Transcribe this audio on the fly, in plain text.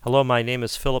Hello, my name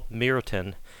is Philip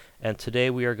Meriton, and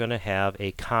today we are going to have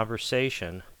a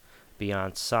conversation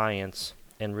beyond science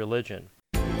and religion.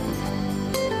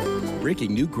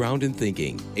 Breaking new ground in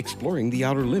thinking, exploring the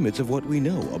outer limits of what we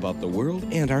know about the world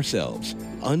and ourselves,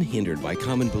 unhindered by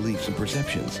common beliefs and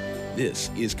perceptions. This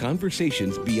is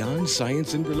Conversations Beyond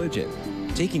Science and Religion,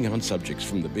 taking on subjects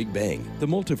from the Big Bang, the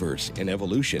multiverse, and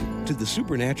evolution, to the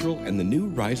supernatural and the new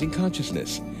rising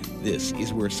consciousness. This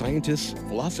is where scientists,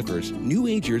 philosophers, New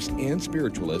Agers, and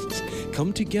spiritualists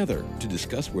come together to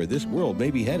discuss where this world may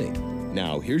be heading.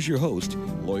 Now, here's your host,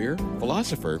 lawyer,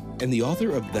 philosopher, and the author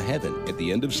of The Heaven at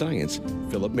the End of Science,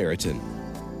 Philip Meriton.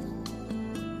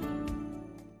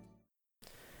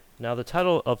 Now, the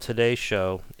title of today's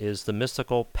show is The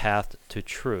Mystical Path to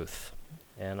Truth,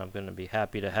 and I'm going to be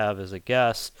happy to have as a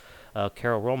guest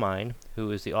Carol Romine,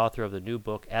 who is the author of the new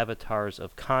book, Avatars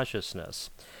of Consciousness.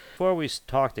 Before we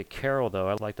talk to Carol, though,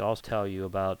 I'd like to also tell you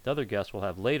about the other guest we'll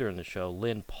have later in the show,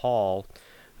 Lynn Paul,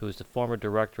 who is the former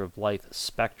director of Life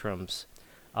Spectrums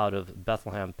out of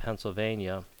Bethlehem,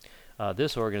 Pennsylvania.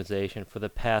 This organization, for the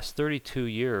past 32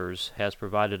 years, has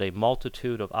provided a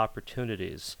multitude of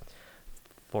opportunities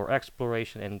for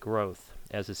exploration and growth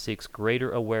as it seeks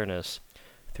greater awareness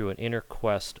through an inner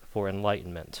quest for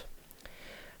enlightenment.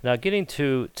 Now, getting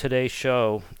to today's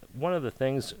show, one of the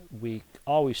things we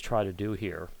always try to do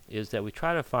here is that we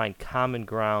try to find common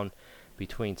ground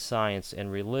between science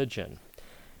and religion.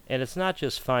 And it's not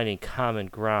just finding common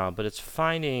ground, but it's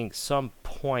finding some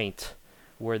point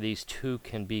where these two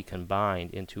can be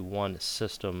combined into one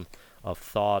system of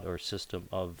thought or system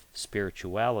of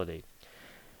spirituality.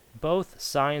 Both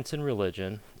science and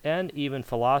religion, and even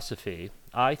philosophy,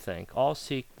 I think, all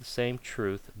seek the same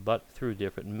truth, but through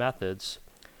different methods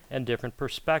and different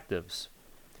perspectives.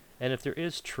 And if there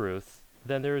is truth,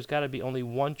 then there has got to be only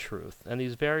one truth, and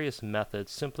these various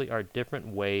methods simply are different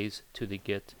ways to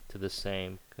get to the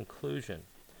same conclusion.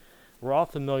 We're all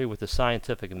familiar with the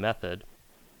scientific method,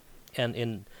 and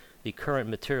in the current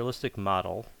materialistic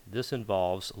model, this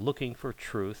involves looking for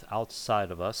truth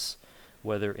outside of us,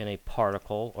 whether in a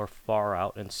particle or far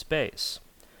out in space.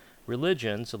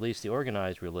 Religions, at least the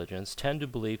organized religions, tend to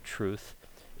believe truth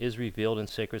is revealed in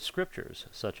sacred scriptures,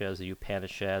 such as the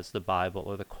Upanishads, the Bible,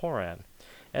 or the Quran.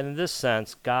 And in this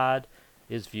sense, God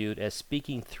is viewed as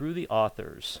speaking through the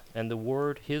authors, and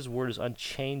His word is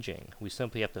unchanging. We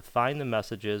simply have to find the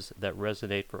messages that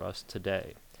resonate for us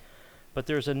today. But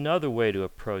there's another way to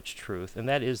approach truth, and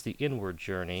that is the inward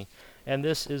journey, and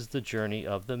this is the journey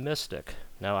of the mystic.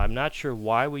 Now, I'm not sure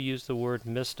why we use the word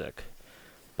mystic,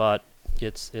 but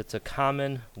it's a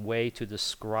common way to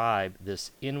describe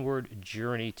this inward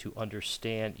journey to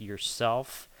understand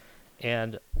yourself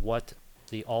and what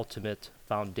the ultimate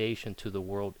foundation to the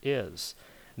world is.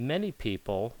 Many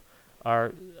people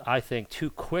are, I think, too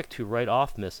quick to write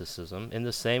off mysticism in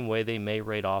the same way they may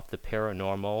write off the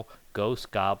paranormal, ghosts,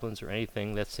 goblins, or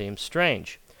anything that seems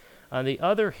strange. On the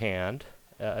other hand,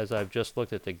 as I've just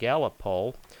looked at the Gallup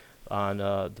poll on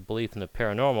the belief in the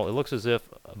paranormal, it looks as if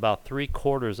about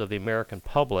 3/4 of the American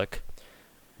public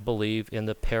believe in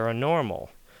the paranormal.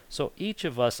 So each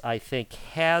of us, I think,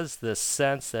 has the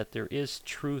sense that there is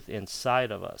truth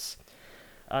inside of us.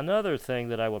 Another thing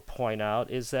that I would point out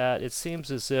is that it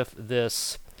seems as if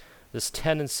this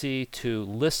tendency to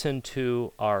listen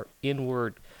to our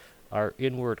inward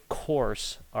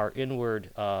course, our inward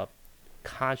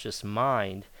conscious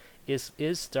mind,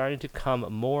 is starting to come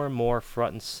more and more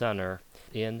front and center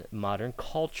in modern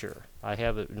culture. I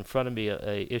have it in front of me,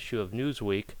 a issue of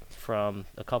Newsweek from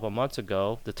a couple months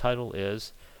ago. The title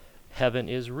is Heaven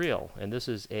is Real, and this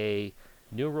is a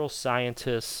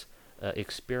neuroscientist's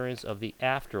experience of the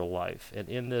afterlife. And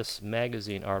in this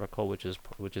magazine article,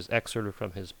 which is excerpted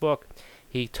from his book,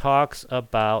 he talks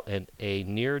about a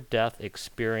near-death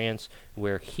experience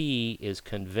where he is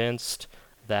convinced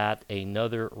that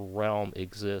another realm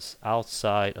exists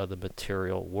outside of the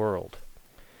material world.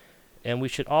 And we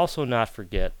should also not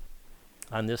forget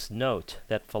on this note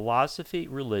that philosophy,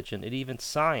 religion, and even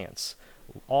science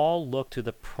all look to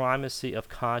the primacy of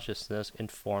consciousness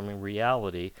informing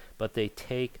reality, but they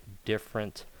take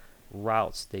different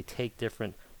routes. They take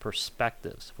different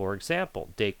perspectives. For example,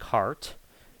 Descartes,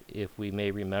 if we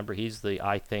may remember, he's the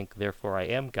I think, therefore I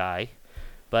am guy,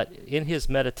 but in his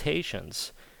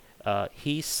meditations,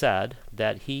 he said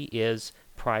that he is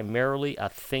primarily a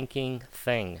thinking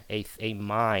thing, a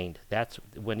mind. That's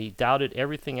when he doubted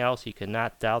everything else, he could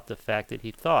not doubt the fact that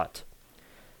he thought.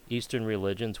 Eastern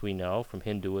religions, we know from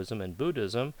Hinduism and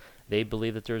Buddhism, they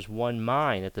believe that there's one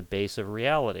mind at the base of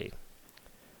reality.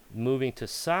 Moving to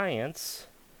science,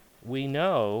 we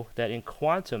know that in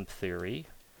quantum theory,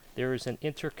 there is an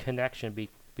interconnection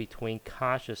between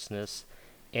consciousness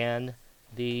and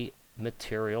the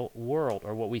material world,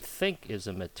 or what we think is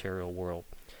a material world.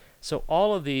 So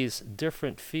all of these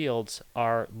different fields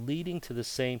are leading to the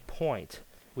same point,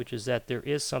 which is that there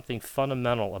is something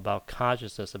fundamental about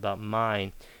consciousness, about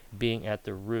mind, being at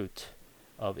the root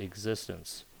of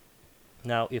existence.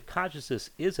 Now, if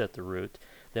consciousness is at the root,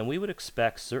 then we would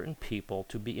expect certain people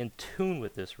to be in tune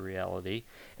with this reality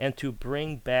and to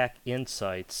bring back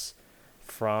insights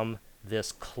from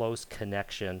this close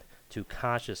connection to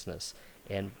consciousness.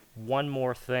 And one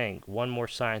more thing, one more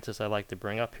scientist I'd like to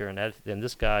bring up here, and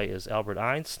this guy is Albert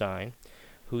Einstein,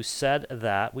 who said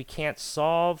that we can't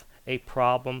solve a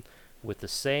problem with the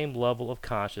same level of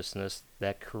consciousness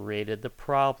that created the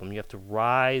problem. You have to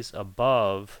rise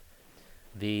above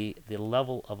the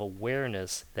level of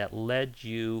awareness that led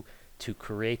you to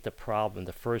create the problem in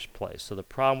the first place. So the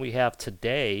problem we have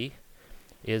today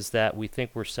is that we think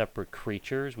we're separate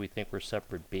creatures, we think we're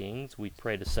separate beings, we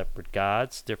pray to separate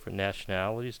gods, different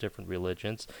nationalities, different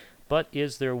religions, but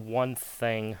is there one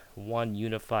thing, one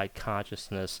unified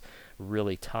consciousness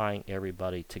really tying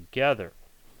everybody together?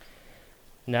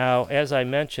 Now, as I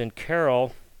mentioned,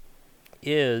 Carol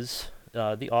is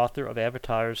the author of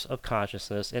Avatars of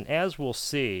Consciousness, and as we'll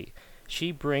see,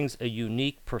 she brings a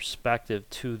unique perspective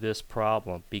to this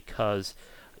problem because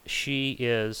she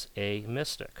is a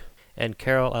mystic. And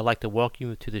Carol, I'd like to welcome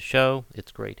you to the show.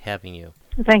 It's great having you.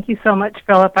 Thank you so much,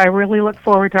 Philip. I really look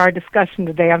forward to our discussion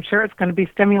today. I'm sure it's going to be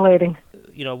stimulating.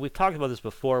 You know, we've talked about this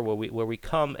before, where we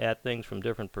come at things from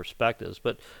different perspectives.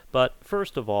 But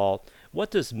first of all,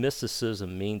 what does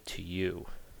mysticism mean to you?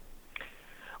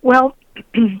 Well,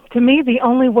 to me, the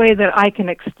only way that I can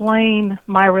explain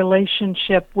my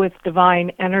relationship with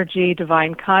divine energy,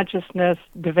 divine consciousness,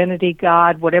 divinity,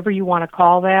 God, whatever you want to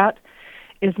call that,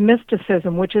 is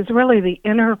mysticism, which is really the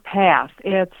inner path.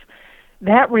 It's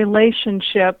that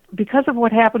relationship, because of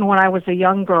what happened when I was a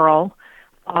young girl,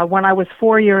 when I was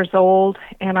 4 years old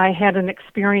and I had an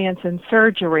experience in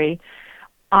surgery,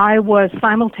 I was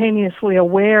simultaneously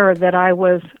aware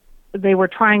that they were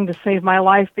trying to save my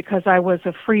life because I was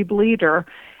a free bleeder.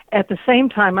 At the same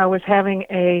time, I was having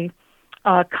a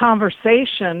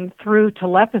conversation through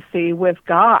telepathy with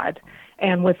God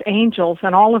and with angels,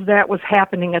 and all of that was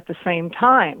happening at the same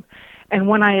time. And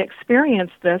when I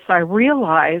experienced this, I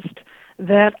realized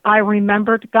that I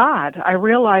remembered God. I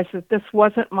realized that this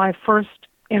wasn't my first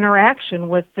interaction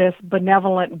with this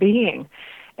benevolent being.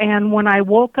 And when I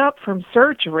woke up from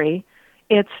surgery,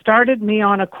 it started me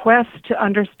on a quest to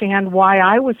understand why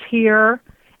I was here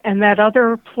and that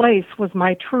other place was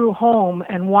my true home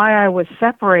and why I was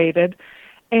separated.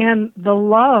 And the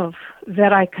love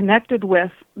that I connected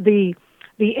with, the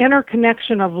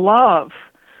interconnection of love,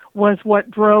 was what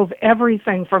drove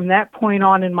everything from that point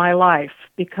on in my life,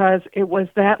 because it was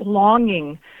that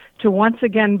longing to once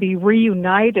again be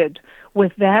reunited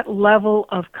with that level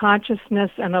of consciousness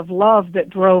and of love that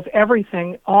drove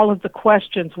everything, all of the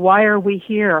questions. Why are we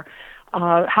here?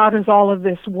 How does all of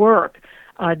this work?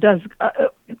 Does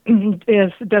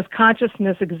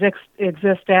consciousness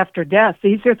exist after death?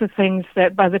 These are the things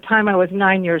that by the time I was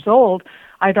 9 years old,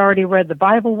 I'd already read the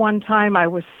Bible one time. I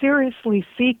was seriously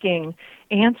seeking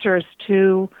answers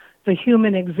to the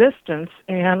human existence,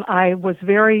 and I was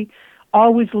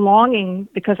always longing,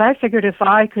 because I figured if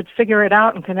I could figure it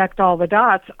out and connect all the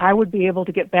dots, I would be able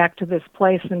to get back to this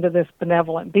place and to this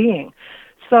benevolent being.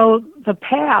 So the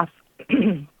path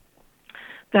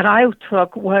that I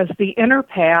took was the inner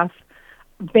path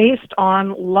based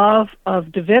on love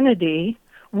of divinity,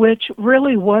 which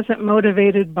really wasn't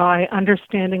motivated by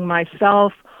understanding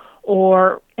myself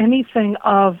or anything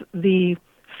of the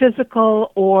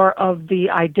physical or of the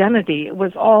identity. It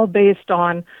was all based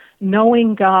on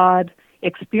knowing God,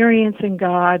 experiencing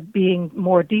God, being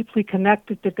more deeply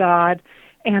connected to God,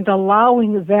 and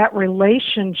allowing that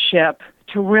relationship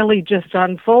to really just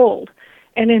unfold.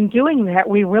 And in doing that,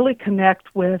 we really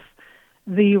connect with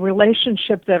the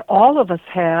relationship that all of us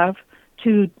have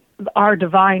to our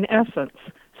divine essence.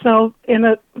 So in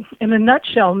a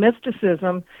nutshell,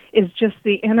 mysticism is just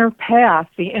the inner path,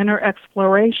 the inner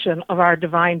exploration of our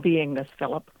divine beingness,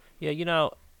 Philip. Yeah, you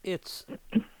know, it's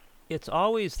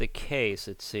always the case,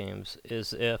 it seems,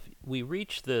 is if we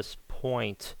reach this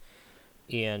point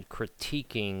in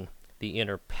critiquing the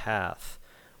inner path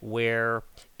where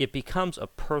it becomes a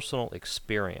personal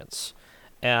experience.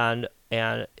 And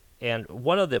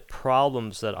one of the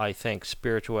problems that I think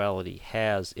spirituality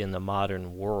has in the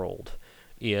modern world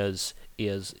is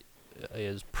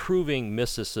proving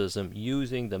mysticism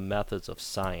using the methods of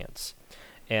science.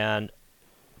 And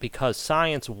because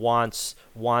science wants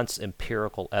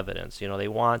empirical evidence. They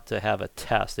want to have a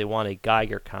test. They want a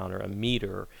Geiger counter, a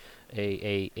meter,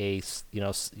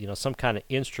 some kind of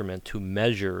instrument to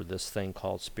measure this thing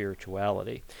called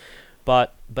spirituality.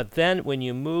 But then when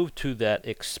you move to that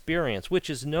experience, which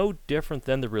is no different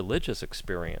than the religious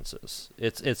experiences,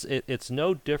 it's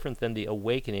no different than the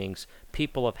awakenings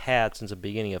people have had since the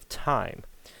beginning of time,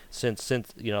 since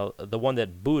the one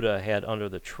that Buddha had under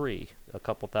the tree a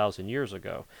couple thousand years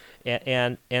ago,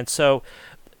 and so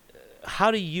how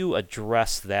do you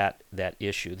address that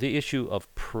issue, the issue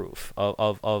of proof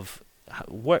of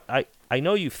what I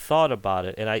know you've thought about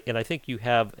it, and I think you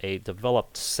have a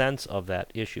developed sense of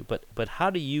that issue, but how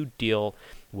do you deal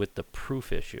with the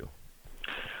proof issue?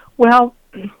 Well,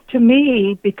 to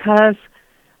me, because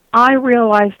I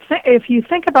realized, if you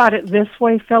think about it this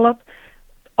way, Philip,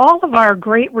 all of our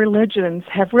great religions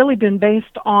have really been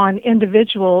based on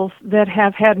individuals that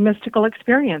have had mystical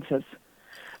experiences.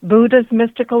 Buddha's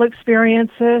mystical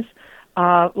experiences,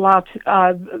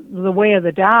 the way of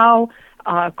the Tao,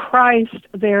 Christ.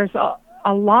 There's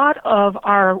a lot of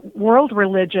our world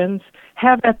religions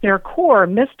have at their core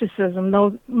mysticism,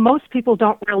 though most people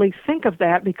don't really think of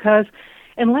that, because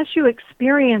unless you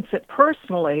experience it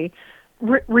personally,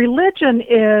 religion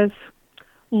is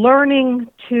learning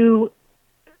to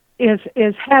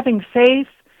is having faith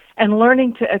and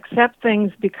learning to accept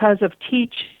things because of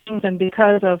teachings and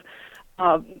because of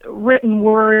written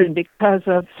word and because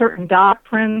of certain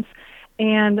doctrines.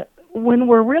 And when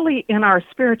we're really in our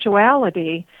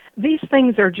spirituality, these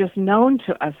things are just known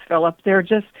to us, Philip.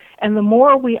 And the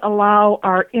more we allow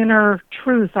our inner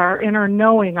truth, our inner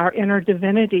knowing, our inner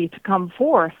divinity to come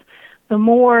forth, the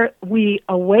more we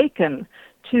awaken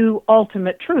to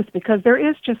ultimate truth, because there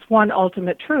is just one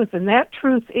ultimate truth, and that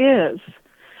truth is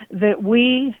that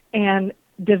we and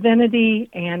divinity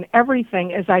and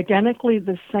everything is identically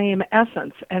the same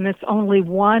essence, and it's only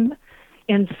one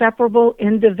inseparable,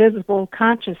 indivisible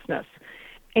consciousness.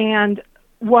 And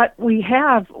what we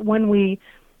have when we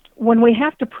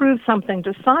have to prove something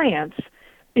to science,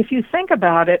 if you think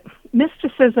about it,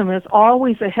 mysticism is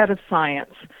always ahead of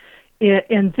science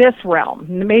in this realm.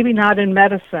 Maybe not in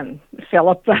medicine,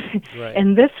 Philip, but right.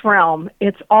 In this realm,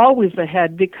 it's always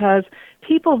ahead, because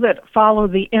people that follow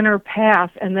the inner path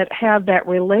and that have that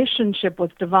relationship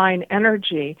with divine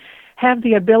energy have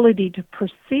the ability to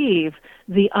perceive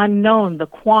the unknown, the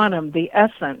quantum, the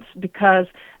essence, because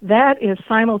that is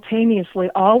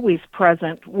simultaneously always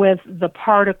present with the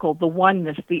particle, the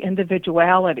oneness, the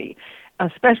individuality,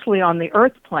 especially on the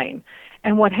earth plane.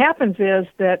 And what happens is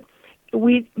that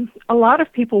a lot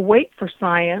of people wait for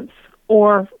science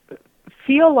or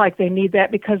feel like they need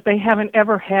that because they haven't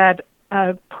ever had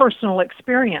a personal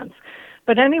experience.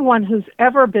 But anyone who's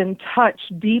ever been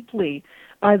touched deeply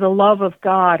by the love of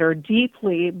God or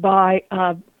deeply by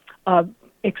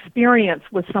experience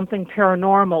with something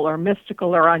paranormal or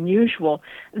mystical or unusual,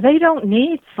 they don't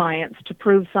need science to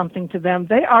prove something to them.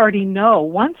 They already know.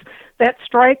 Once that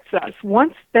strikes us,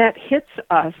 once that hits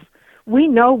us, we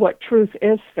know what truth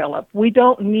is, Philip. We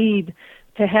don't need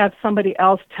to have somebody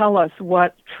else tell us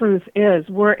what truth is.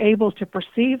 We're able to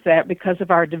perceive that because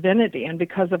of our divinity and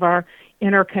because of our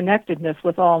interconnectedness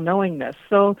with all-knowingness.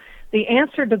 So the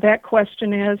answer to that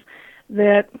question is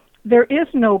that there is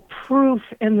no proof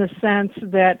in the sense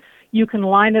that you can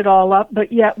line it all up,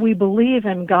 but yet we believe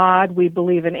in God, we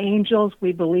believe in angels,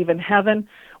 we believe in heaven.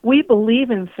 We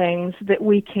believe in things that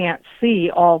we can't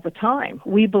see all the time.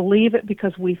 We believe it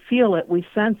because we feel it, we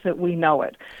sense it, we know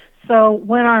it. So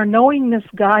when our knowingness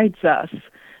guides us,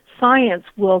 science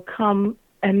will come,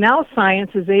 and now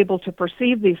science is able to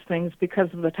perceive these things because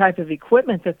of the type of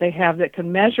equipment that they have that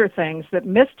can measure things that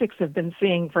mystics have been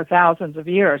seeing for thousands of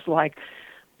years, like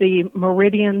the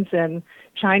meridians in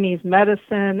Chinese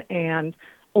medicine and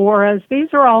auras. These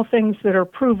are all things that are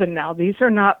proven now. These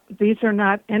are not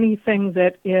anything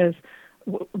that is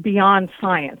beyond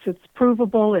science. It's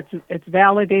provable, it's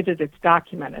validated, it's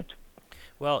documented.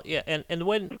 Well, yeah, and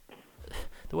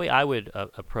the way I would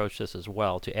approach this as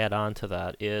well, to add on to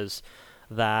that, is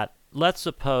that let's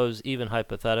suppose, even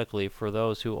hypothetically, for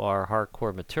those who are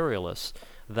hardcore materialists,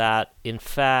 that in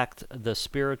fact the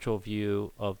spiritual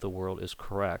view of the world is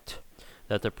correct,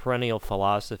 that the perennial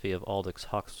philosophy of Aldous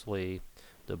Huxley,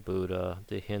 the Buddha,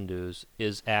 the Hindus,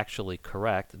 is actually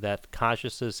correct, that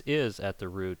consciousness is at the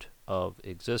root of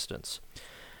existence.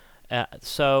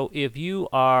 So if you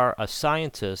are a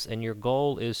scientist and your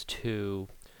goal is to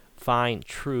find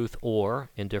truth, or,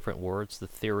 in different words, the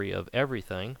theory of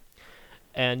everything,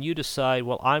 and you decide,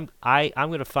 well, I'm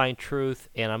going to find truth,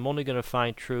 and I'm only going to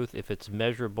find truth if it's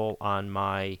measurable on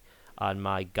my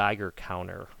Geiger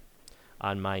counter,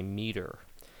 on my meter.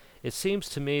 It seems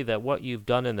to me that what you've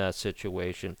done in that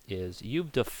situation is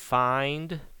you've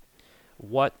defined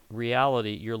what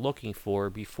reality you're looking for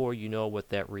before you know what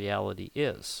that reality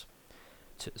is.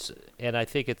 And I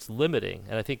think it's limiting,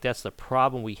 and I think that's the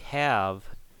problem we have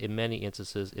in many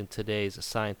instances in today's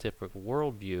scientific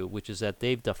worldview, which is that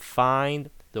they've defined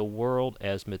the world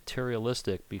as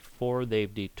materialistic before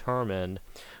they've determined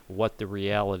what the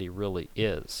reality really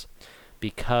is.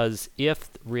 Because if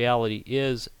reality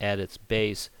is at its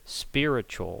base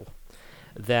spiritual,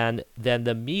 then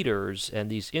the meters and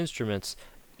these instruments,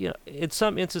 in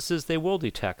some instances they will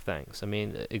detect things. I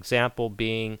mean, example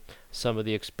being some of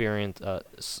the experiments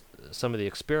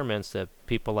that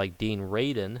people like Dean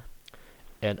Radin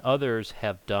and others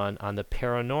have done on the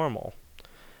paranormal.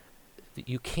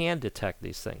 You can detect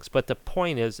these things, but the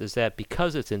point is that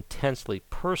because it's intensely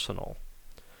personal,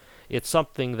 it's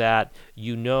something that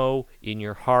you know in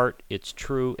your heart it's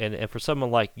true, and for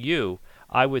someone like you,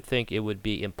 I would think it would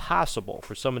be impossible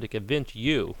for someone to convince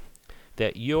you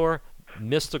that your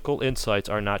mystical insights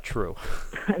are not true.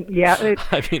 Yeah.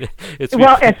 I mean,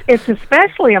 it's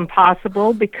especially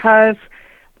impossible because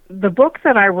the book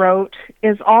that I wrote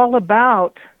is all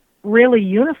about really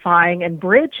unifying and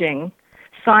bridging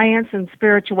science and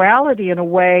spirituality in a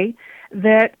way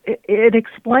that it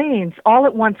explains all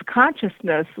at once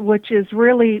consciousness, which is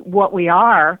really what we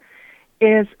are.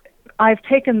 Is I've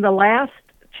taken the last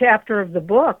chapter of the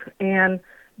book and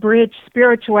bridged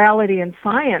spirituality and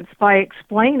science by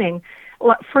explaining,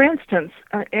 for instance,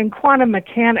 in quantum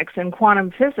mechanics and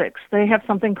quantum physics, they have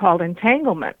something called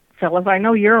entanglement. Philip, I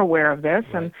know you're aware of this.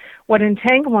 Right. And what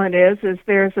entanglement is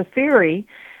there's a theory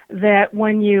that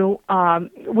when you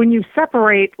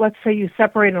separate, let's say you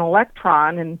separate an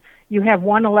electron, and you have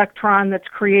one electron that's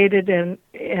created in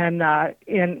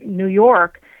New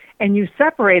York, and you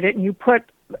separate it and you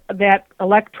put that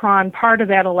electron, part of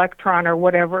that electron or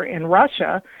whatever, in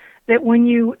Russia, that when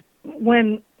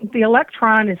the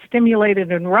electron is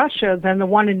stimulated in Russia, then the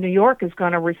one in New York is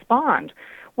going to respond.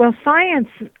 Well, science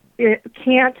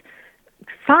can't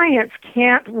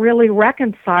really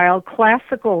reconcile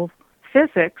classical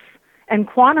physics and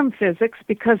quantum physics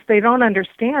because they don't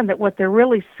understand that what they're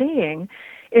really seeing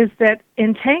is that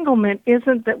entanglement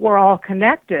isn't that we're all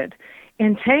connected.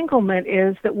 Entanglement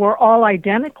is that we're all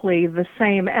identically the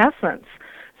same essence.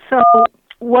 So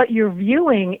what you're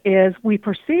viewing is we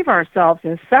perceive ourselves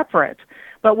as separate,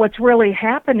 but what's really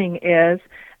happening is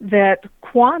that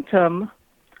quantum,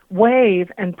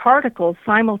 wave, and particles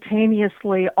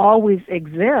simultaneously always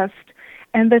exist,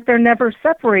 and that they're never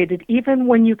separated, even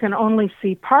when you can only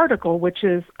see particle, which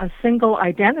is a single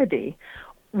identity.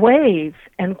 Wave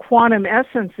and quantum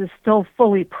essence is still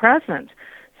fully present,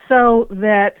 so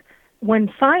that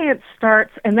when science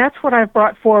starts, and that's what I've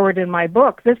brought forward in my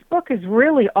book, this book is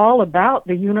really all about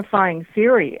the unifying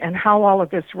theory and how all of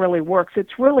this really works.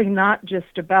 It's really not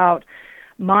just about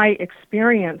my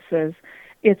experiences.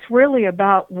 It's really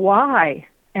about why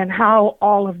and how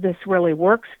all of this really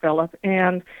works, Philip.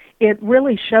 And it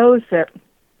really shows that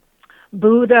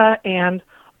Buddha and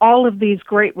all of these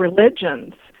great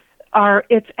religions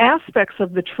it's aspects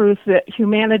of the truth that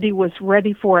humanity was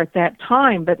ready for at that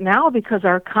time. But now, because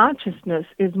our consciousness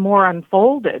is more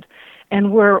unfolded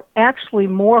and we're actually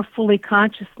more fully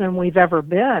conscious than we've ever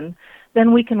been,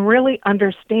 then we can really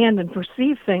understand and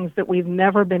perceive things that we've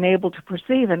never been able to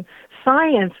perceive. And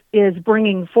science is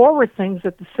bringing forward things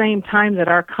at the same time that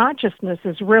our consciousness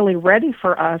is really ready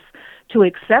for us to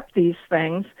accept these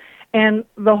things. And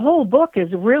the whole book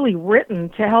is really written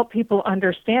to help people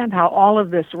understand how all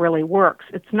of this really works.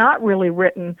 It's not really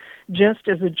written just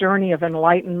as a journey of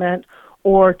enlightenment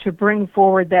or to bring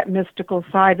forward that mystical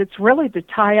side. It's really to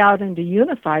tie out and to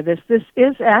unify this. This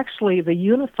is actually the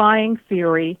unifying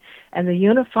theory and the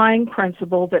unifying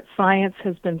principle that science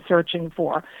has been searching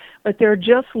for. But they're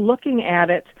just looking at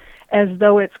it as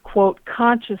though it's, quote,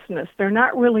 consciousness. They're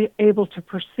not really able to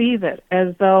perceive it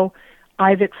as though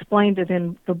I've explained it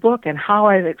in the book and how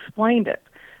I've explained it.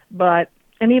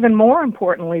 And even more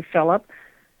importantly, Philip,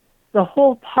 the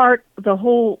whole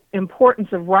importance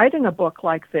of writing a book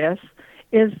like this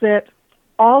is that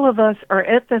all of us are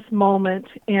at this moment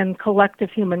in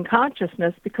collective human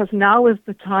consciousness, because now is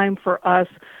the time for us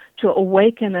to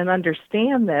awaken and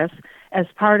understand this as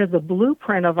part of the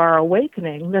blueprint of our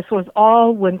awakening. This was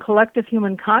all when collective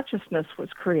human consciousness was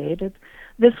created.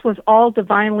 This was all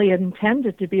divinely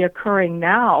intended to be occurring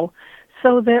now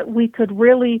so that we could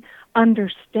really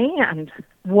understand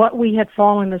what we had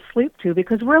fallen asleep to,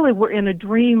 because really we're in a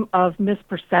dream of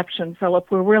misperception, Philip.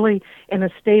 We're really in a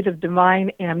state of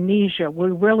divine amnesia.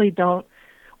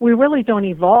 we really don't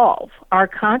evolve. Our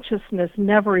consciousness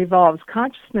never evolves.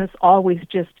 Consciousness always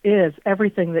just is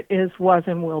everything that is, was,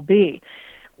 and will be.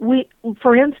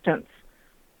 For instance,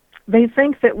 they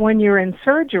think that when you're in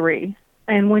surgery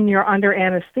and when you're under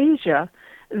anesthesia,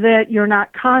 that you're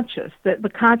not conscious, that the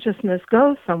consciousness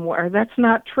goes somewhere. That's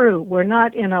not true. We're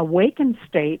not in a awakened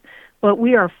state, but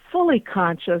we are fully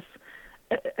conscious.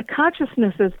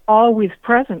 Consciousness is always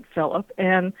present, Philip,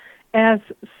 and as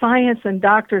science and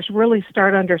doctors really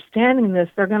start understanding this,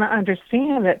 they're going to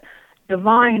understand that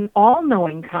divine,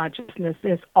 all-knowing consciousness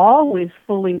is always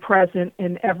fully present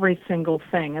in every single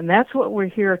thing, and that's what we're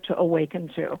here to awaken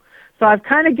to. So I've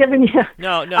kind of given you...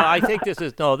 No, I think this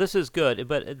is good,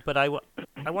 but I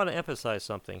want to emphasize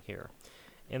something here,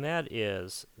 and that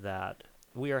is that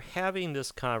we are having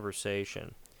this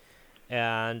conversation,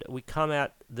 and we come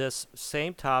at this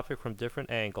same topic from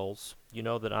different angles. You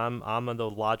know that I'm on the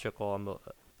logical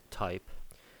type,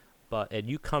 and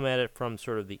you come at it from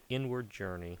sort of the inward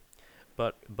journey.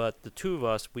 But the two of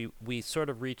us, we sort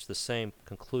of reach the same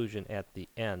conclusion at the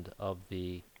end of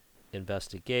the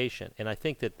investigation, and I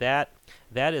think that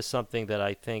is something that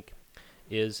I think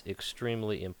is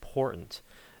extremely important.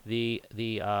 This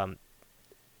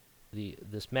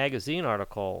magazine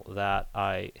article that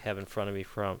I have in front of me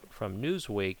from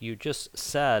Newsweek, you just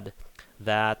said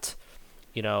that,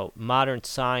 you know, modern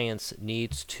science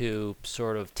needs to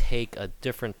sort of take a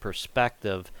different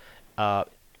perspective,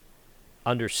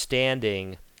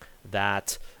 understanding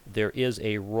that there is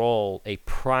a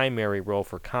primary role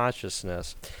for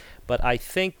consciousness. But I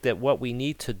think that what we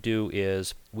need to do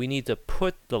is we need to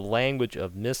put the language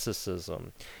of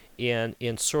mysticism in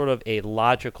sort of a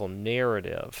logical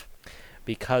narrative,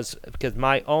 because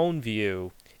my own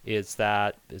view is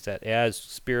that as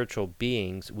spiritual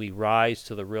beings we rise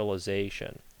to the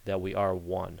realization that we are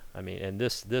one. I mean, and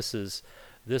this is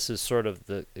sort of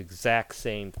the exact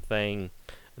same thing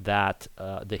that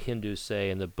the Hindus say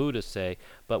and the Buddhists say,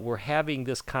 but we're having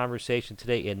this conversation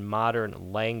today in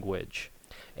modern language.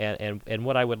 And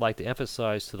what I would like to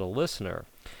emphasize to the listener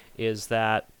is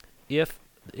that if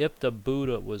the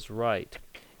Buddha was right,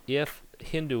 if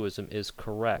Hinduism is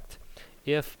correct,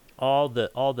 if all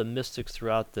the mystics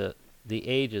throughout the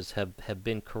ages have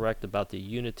been correct about the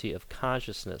unity of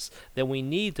consciousness, then we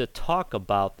need to talk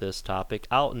about this topic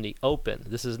out in the open.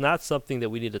 This is not something that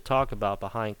we need to talk about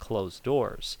behind closed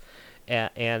doors.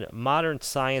 And modern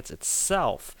science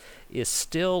itself is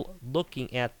still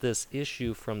looking at this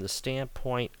issue from the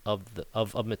standpoint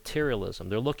of materialism.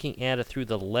 They're looking at it through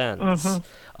the lens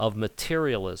of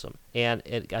materialism. And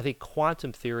I think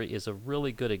quantum theory is a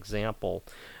really good example,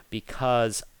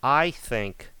 because I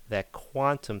think that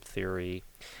quantum theory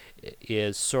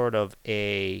is sort of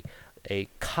a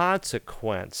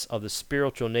consequence of the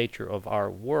spiritual nature of our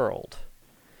world,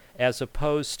 as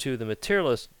opposed to the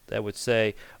materialist that would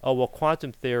say, oh, well,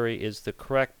 quantum theory is the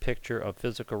correct picture of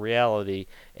physical reality,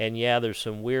 and yeah, there's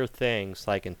some weird things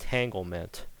like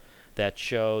entanglement that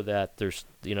show that there's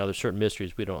certain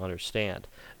mysteries we don't understand.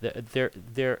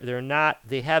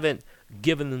 They haven't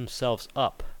given themselves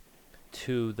up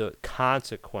to the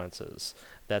consequences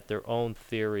that their own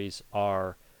theories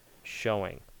are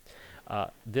showing.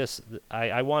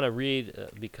 I want to read,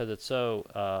 because it's so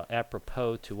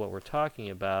apropos to what we're talking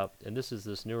about, and this is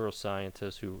this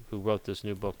neuroscientist who wrote this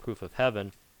new book, Proof of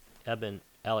Heaven, Eben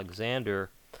Alexander.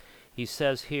 He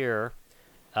says here,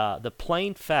 the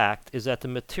plain fact is that the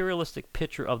materialistic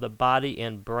picture of the body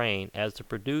and brain as the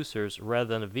producers rather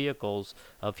than the vehicles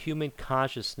of human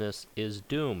consciousness is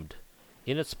doomed.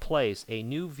 In its place, a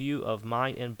new view of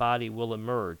mind and body will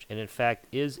emerge, and in fact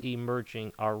is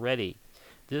emerging already.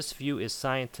 This view is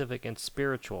scientific and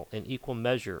spiritual in equal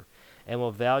measure, and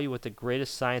will value what the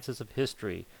greatest sciences of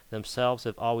history themselves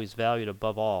have always valued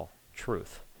above all,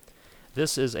 truth.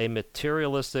 This is a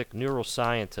materialistic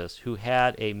neuroscientist who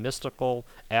had a mystical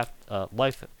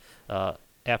life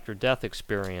after death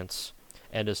experience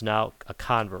and is now a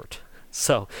convert.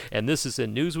 So, and this is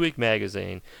in Newsweek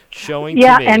magazine, showing to me.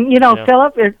 Yeah, and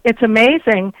Philip, it's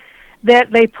amazing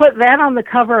that they put that on the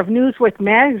cover of Newsweek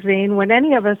magazine when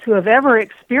any of us who have ever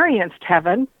experienced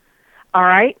heaven, all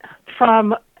right,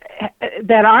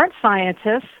 that aren't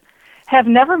scientists, have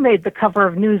never made the cover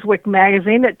of Newsweek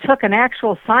magazine. It took an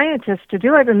actual scientist to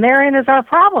do it, and therein is our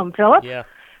problem, Philip. Yeah.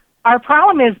 Our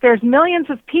problem is there's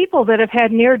millions of people that have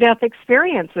had near-death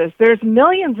experiences. There's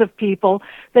millions of people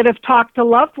that have talked to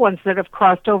loved ones that have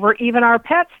crossed over, even our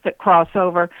pets that cross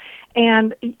over.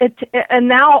 And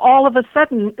now all of a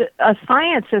sudden a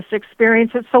scientist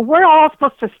experiences it. So we're all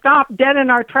supposed to stop dead in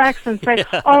our tracks and say,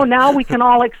 oh, now we can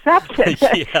all accept it.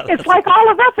 Yeah, it's like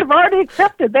all of us have already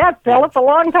accepted that, Philip, a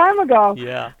long time ago.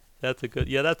 Yeah. That's a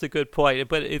good point.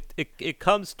 But it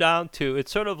comes down to,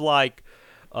 it's sort of like,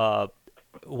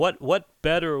 what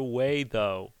better way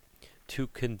though to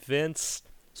convince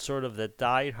sort of the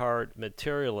diehard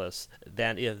materialists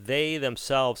than if they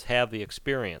themselves have the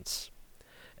experience.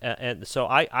 And so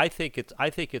I think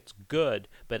it's good,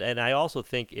 and I also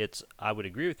think I would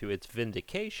agree with you, it's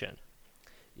vindication.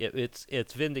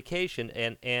 It's vindication,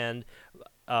 and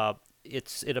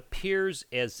it appears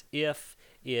as if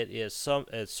it's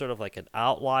sort of like an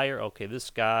outlier. Okay, this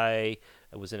guy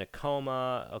was in a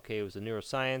coma. Okay, he was a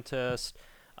neuroscientist,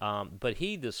 but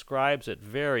he describes it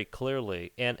very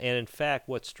clearly. And in fact,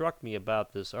 what struck me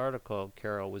about this article,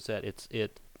 Carol, was that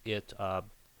it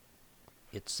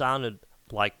sounded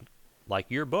like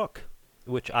your book,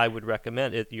 which I would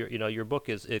recommend. Your book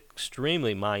is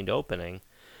extremely mind opening,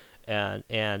 and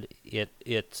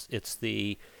it's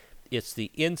the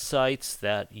insights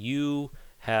that you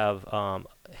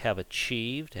have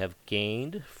achieved, have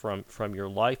gained from your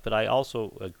life. But I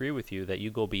also agree with you that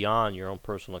you go beyond your own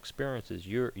personal experiences.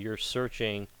 You're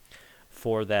searching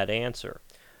for that answer.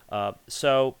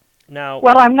 So now,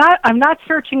 well, I'm not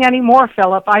searching anymore,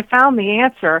 Philip. I found the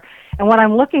answer, and what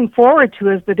I'm looking forward to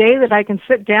is the day that I can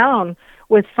sit down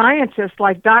with scientists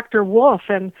like Dr. Wolf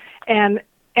and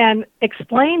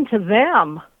explain to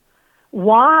them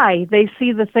why they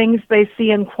see the things they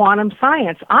see in quantum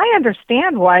science. I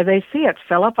understand why they see it,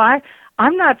 Philip.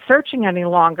 I'm not searching any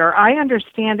longer. I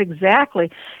understand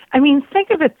exactly. I mean, think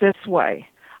of it this way,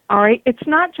 all right? It's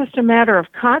not just a matter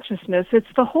of consciousness. It's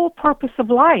the whole purpose of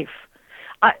life.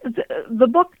 The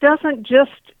book doesn't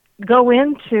just go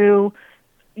into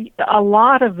a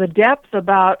lot of the depth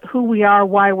about who we are,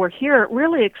 why we're here. It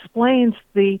really explains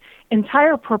the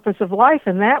entire purpose of life,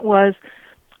 and that was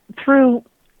through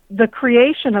the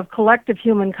creation of collective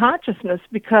human consciousness,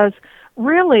 because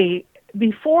really,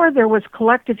 before there was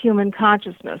collective human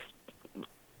consciousness,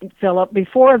 Philip,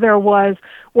 before there was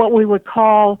what we would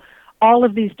call all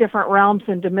of these different realms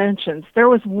and dimensions, there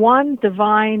was one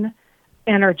divine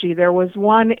energy. It was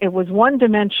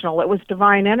one-dimensional. It was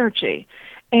divine energy.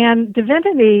 And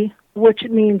divinity, which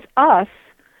means us,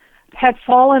 had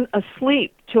fallen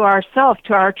asleep to ourself,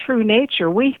 to our true nature.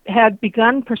 We had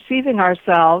begun perceiving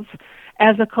ourselves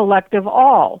as a collective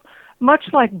all. Much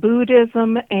like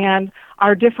Buddhism and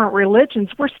our different religions,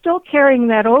 we're still carrying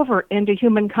that over into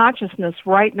human consciousness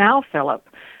right now, Philip,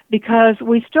 because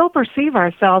we still perceive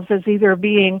ourselves as either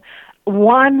being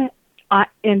one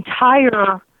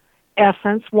entire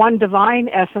essence, one divine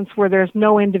essence where there's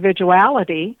no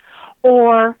individuality,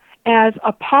 or as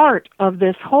a part of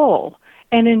this whole.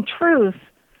 And in truth,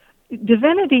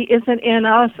 divinity isn't in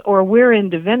us or we're in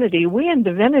divinity. We and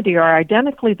divinity are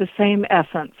identically the same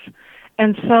essence.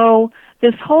 And so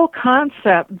this whole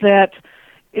concept that,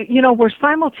 we're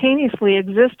simultaneously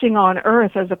existing on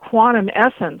Earth as a quantum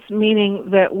essence, meaning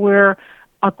that we're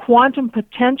a quantum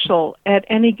potential at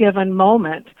any given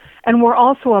moment, and we're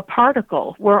also a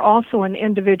particle. We're also an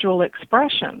individual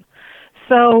expression.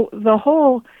 So the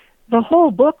whole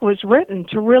book was written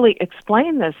to really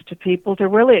explain this to people, to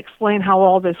really explain how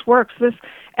all this works.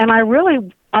 And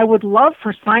I would love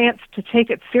for science to take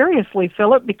it seriously,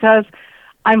 Philip, because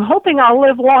I'm hoping I'll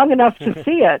live long enough to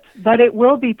see it, but it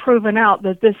will be proven out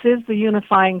that this is the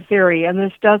unifying theory, and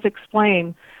this does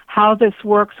explain how this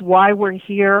works, why we're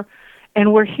here,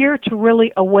 and we're here to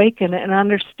really awaken and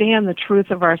understand the truth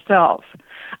of ourselves.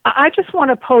 I just want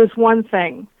to pose one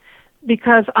thing,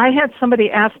 because I had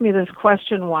somebody ask me this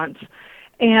question once,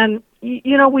 and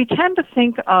we tend to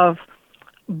think of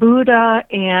Buddha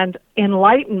and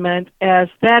enlightenment as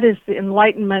that is the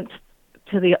enlightenment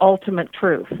to the ultimate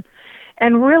truth.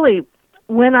 And really,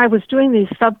 when I was doing these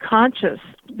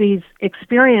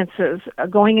experiences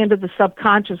going into the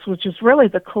subconscious, which is really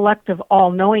the collective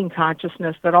all-knowing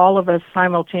consciousness that all of us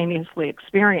simultaneously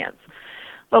experience.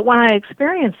 But when I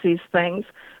experienced these things,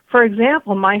 for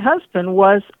example, my husband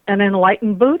was an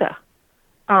enlightened Buddha,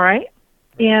 all right,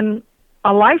 in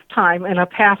a lifetime, in a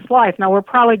past life. Now, we're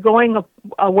probably going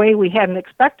a way we hadn't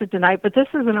expected tonight, but this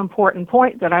is an important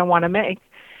point that I want to make.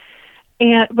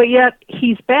 But yet,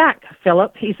 he's back,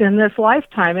 Philip. He's in this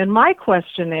lifetime. And my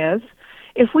question is,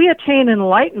 if we attain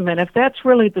enlightenment, if that's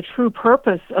really the true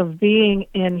purpose of being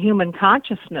in human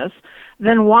consciousness,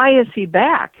 then why is he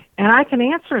back? And I can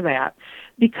answer that.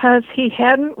 Because he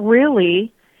hadn't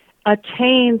really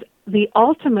attained the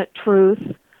ultimate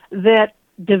truth that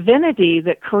divinity,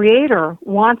 that Creator,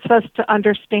 wants us to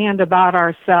understand about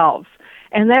ourselves.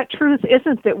 And that truth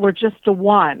isn't that we're just a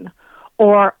one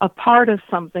or a part of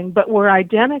something, but we're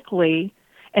identically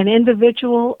an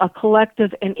individual, a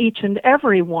collective, and each and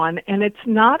every one, and it's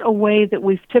not a way that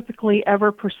we've typically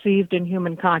ever perceived in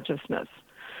human consciousness.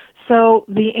 so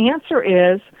the answer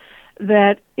is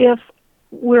that if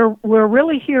we're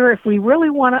really here, if we really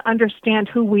want to understand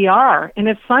who we are, and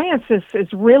if science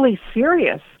is really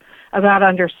serious about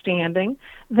understanding,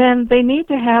 then they need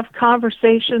to have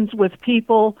conversations with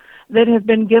people that have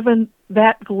been given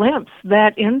that glimpse,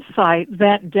 that insight,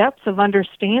 that depth of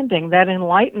understanding, that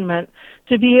enlightenment,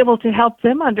 to be able to help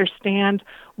them understand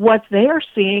what they are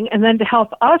seeing, and then to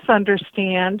help us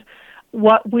understand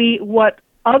what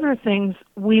other things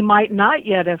we might not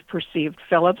yet have perceived,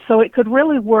 Philip. So it could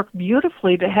really work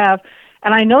beautifully to have,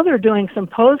 and I know they're doing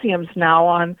symposiums now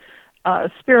on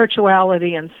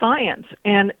spirituality and science,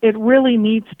 and it really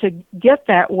needs to get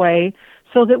that way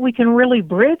so that we can really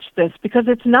bridge this, because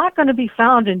it's not going to be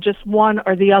found in just one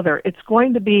or the other. It's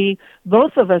going to be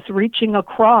both of us reaching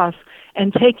across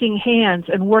and taking hands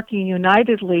and working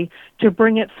unitedly to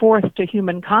bring it forth to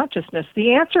human consciousness.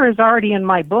 The answer is already in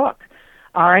my book,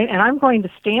 all right, and I'm going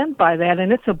to stand by that,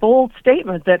 and it's a bold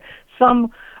statement that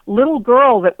some little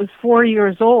girl that was 4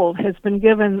 years old has been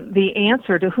given the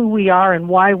answer to who we are and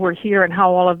why we're here and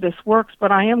how all of this works,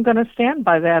 but I am going to stand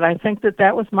by that. I think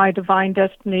that was my divine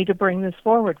destiny to bring this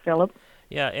forward, Philip.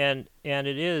 Yeah, and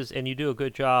it is, and you do a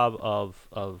good job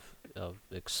of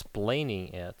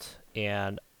explaining it,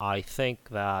 and I think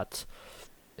that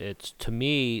it's, to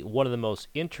me, one of the most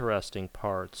interesting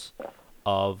parts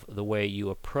of the way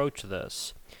you approach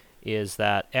this is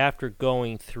that after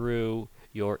going through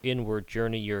your inward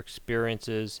journey, your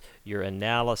experiences, your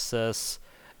analysis,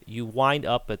 you wind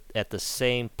up at the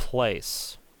same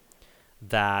place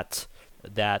that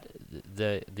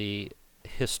the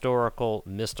historical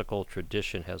mystical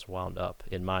tradition has wound up,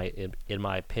 in my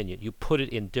opinion. You put it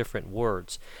in different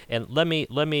words, and let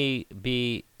me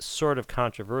be sort of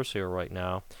controversial right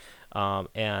now,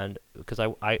 and because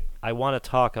I want to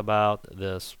talk about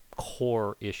this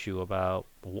core issue about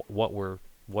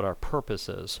what our purpose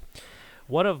is.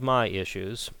 One of my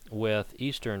issues with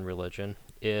Eastern religion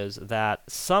is that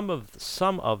some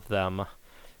of them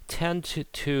tend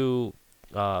to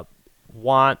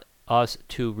want us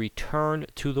to return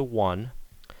to the one.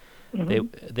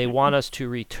 Mm-hmm. They want us to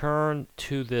return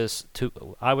to this,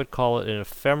 I would call it an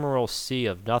ephemeral sea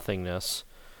of nothingness,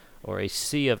 or a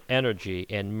sea of energy,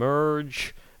 and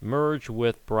merge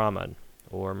with Brahman,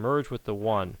 or merge with the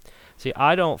one. See,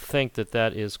 I don't think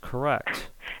that is correct.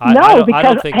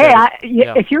 Because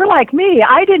if you're like me,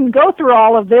 I didn't go through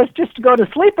all of this just to go to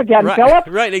sleep again, right, Philip.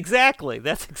 Right, exactly.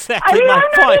 That's exactly my point.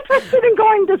 I'm not interested in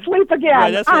going to sleep again.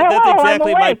 Right, that's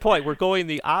exactly my point. We're going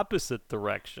the opposite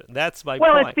direction. That's my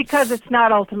point. Well, it's because it's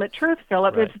not ultimate truth,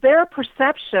 Philip. Right. It's their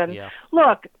perception. Yeah.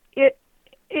 Look,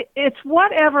 it's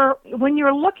whatever. When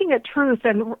you're looking at truth,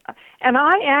 and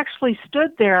I actually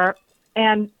stood there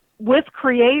and with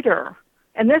Creator.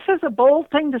 And this is a bold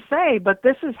thing to say, but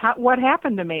this is what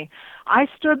happened to me. I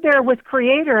stood there with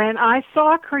Creator, and I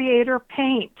saw Creator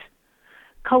paint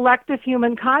collective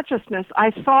human consciousness.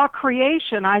 I saw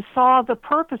creation. I saw the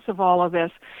purpose of all of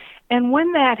this. And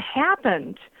when that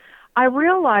happened, I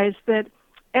realized that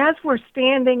as we're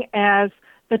standing as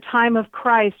the time of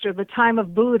Christ or the time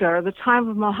of Buddha or the time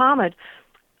of Muhammad,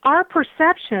 our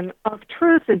perception of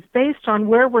truth is based on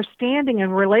where we're standing in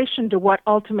relation to what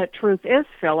ultimate truth is,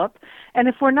 Philip. And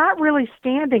if we're not really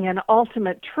standing in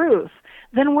ultimate truth,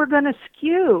 then we're going to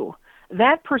skew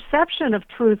that perception of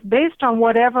truth based on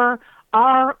whatever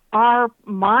our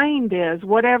mind is,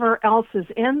 whatever else is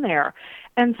in there.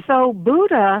 And so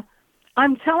Buddha,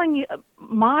 I'm telling you,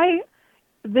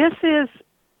 this is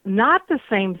not the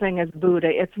same thing as Buddha.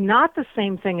 It's not the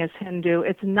same thing as Hindu.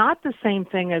 It's not the same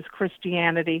thing as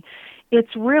Christianity.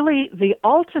 It's really the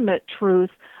ultimate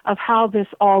truth of how this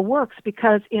all works,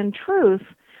 because in truth,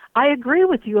 I agree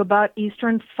with you about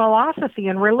Eastern philosophy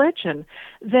and religion,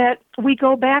 that we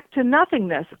go back to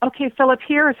nothingness. Okay, Philip,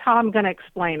 here is how I'm going to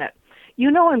explain it.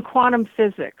 You know, in quantum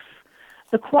physics,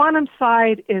 the quantum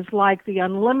side is like the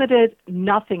unlimited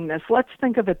nothingness. Let's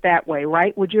think of it that way,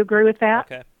 right? Would you agree with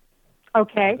that?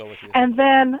 Okay. And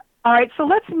then, all right, so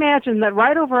let's imagine that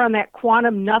right over on that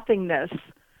quantum nothingness,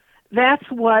 that's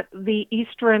what the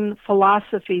Eastern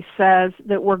philosophy says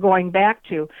that we're going back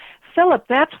to. Philip,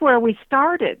 that's where we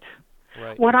started.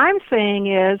 Right. What I'm saying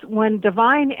is when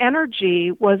divine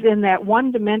energy was in that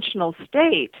one-dimensional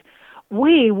state,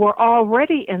 we were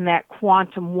already in that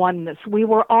quantum oneness. We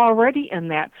were already in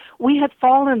that. We had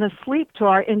fallen asleep to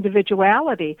our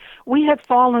individuality. We had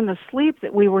fallen asleep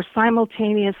that we were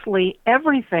simultaneously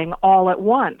everything all at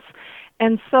once.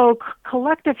 And so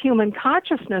collective human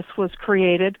consciousness was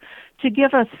created to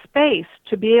give us space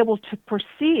to be able to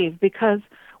perceive, because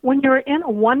When you're in a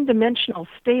one-dimensional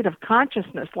state of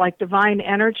consciousness, like divine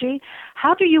energy,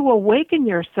 how do you awaken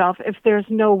yourself if there's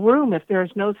no room, if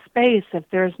there's no space, if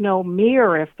there's no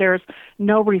mirror, if there's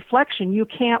no reflection? You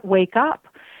can't wake up.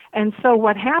 And so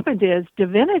what happened is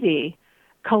divinity,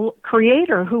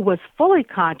 creator who was fully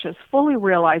conscious, fully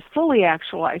realized, fully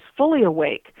actualized, fully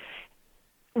awake,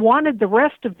 wanted the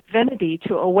rest of divinity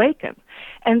to awaken.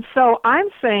 And so I'm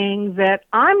saying that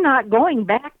I'm not going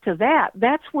back to that.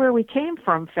 That's where we came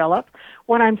from, Philip.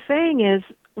 What I'm saying is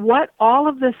what all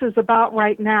of this is about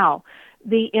right now,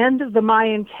 the end of the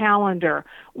Mayan calendar,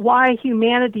 why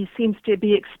humanity seems to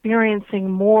be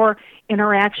experiencing more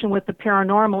interaction with the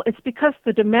paranormal. It's because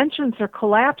the dimensions are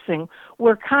collapsing.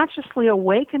 We're consciously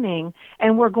awakening,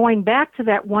 and we're going back to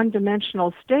that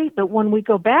one-dimensional state. But when we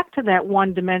go back to that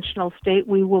one-dimensional state,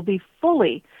 we will be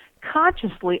fully,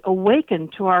 consciously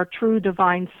awakened to our true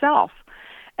divine self.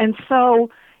 And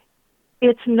so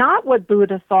it's not what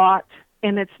Buddha thought,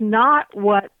 and it's not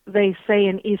what they say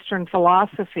in Eastern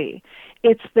philosophy.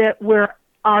 It's that where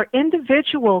our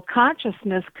individual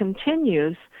consciousness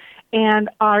continues, and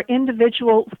our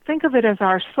individual, think of it as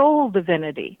our soul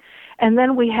divinity, and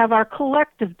then we have our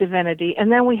collective divinity,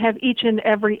 and then we have each and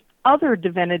every other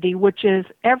divinity, which is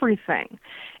everything.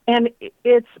 And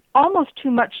it's almost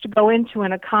too much to go into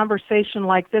in a conversation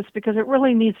like this, because it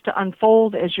really needs to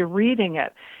unfold as you're reading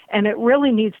it, and it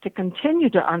really needs to continue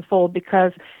to unfold,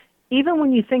 because even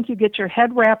when you think you get your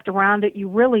head wrapped around it, you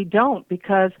really don't,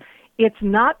 because it's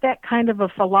not that kind of a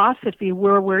philosophy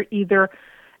where we're either,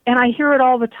 and I hear it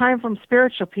all the time from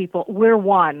spiritual people, we're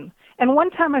one. And one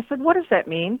time I said, what does that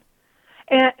mean?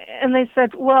 And they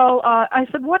said, well, I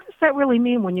said, what does that really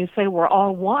mean when you say we're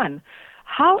all one?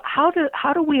 How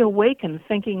do we awaken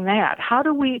thinking that? How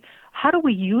do we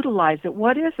utilize it?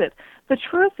 What is it? The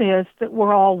truth is that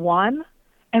we're all one,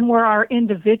 and we're our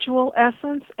individual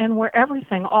essence, and we're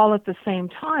everything all at the same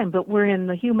time, but we're in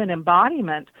the human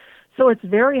embodiment, so it's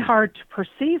very hard to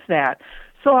perceive that.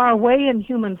 So our way in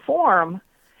human form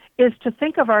is to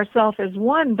think of ourselves as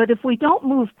one, but if we don't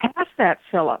move past that,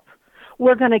 Philip,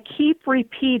 we're going to keep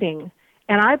repeating,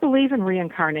 and I believe in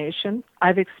reincarnation.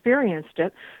 I've experienced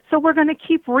it. So we're going to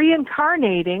keep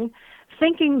reincarnating,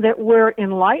 thinking that we're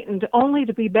enlightened, only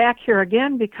to be back here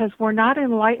again, because we're not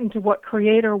enlightened to what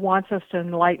Creator wants us to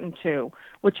enlighten to,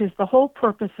 which is the whole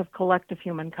purpose of collective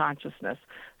human consciousness.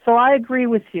 So I agree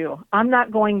with you. I'm not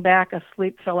going back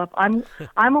asleep, Philip.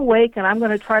 I'm awake, and I'm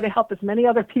going to try to help as many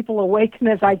other people awaken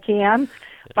as I can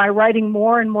by writing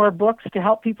more and more books to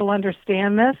help people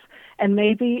understand this, and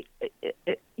maybe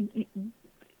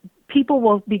people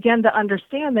will begin to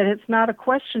understand that it's not a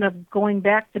question of going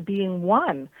back to being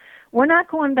one. We're not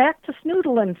going back to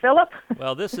snoodling, Philip.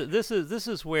 Well, this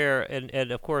is where,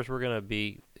 and of course we're going to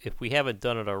be, if we haven't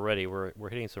done it already, we're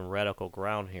hitting some radical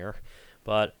ground here.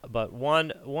 But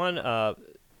one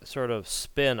sort of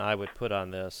spin I would put on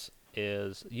this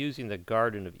is using the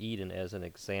Garden of Eden as an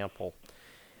example,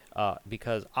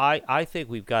 because I think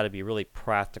we've got to be really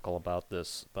practical about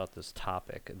this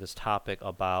topic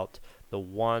about the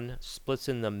one splits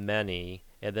in the many,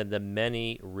 and then the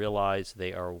many realize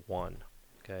they are one.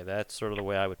 Okay, that's sort of the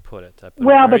way I would put it.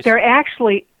 Well, but they're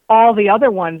actually all the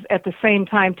other ones at the same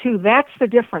time, too. That's the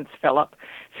difference, Philip.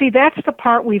 See, that's the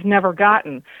part we've never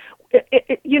gotten.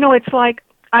 It's like,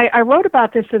 I wrote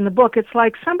about this in the book. It's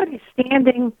like somebody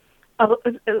standing,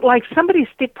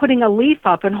 putting a leaf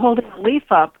up and holding a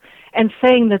leaf up and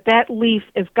saying that leaf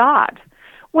is God.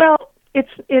 Well,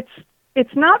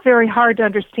 it's not very hard to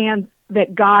understand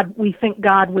that we think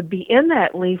God would be in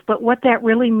that leaf, but what that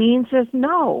really means is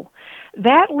no.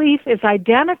 That leaf is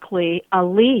identically a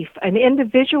leaf, an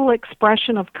individual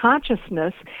expression of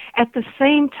consciousness, at the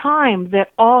same time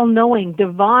that all-knowing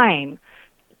divine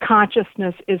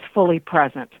consciousness is fully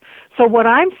present. So what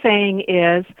I'm saying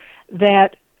is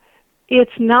that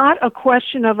it's not a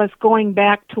question of us going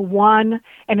back to one,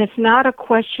 and it's not a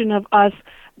question of us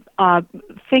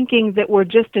thinking that we're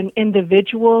just an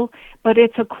individual, but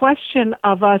it's a question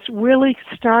of us really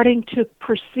starting to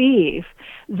perceive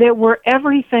that we're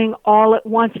everything all at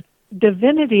once.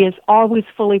 Divinity is always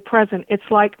fully present. It's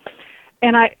like,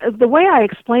 and the way I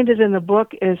explained it in the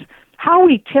book is how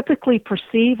we typically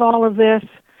perceive all of this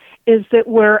is that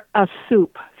we're a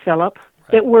soup, Philip,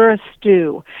 right. That we're a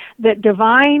stew, that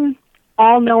divine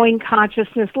all-knowing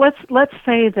consciousness, let's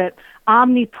say that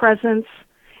omnipresence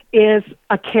is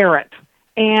a carrot,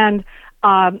 and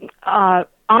the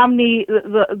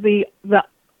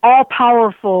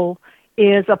all-powerful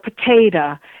is a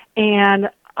potato, and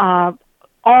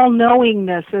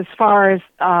all-knowingness as far as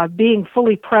being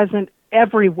fully present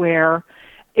everywhere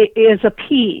is a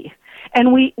pea.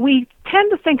 And we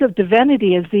tend to think of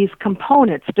divinity as these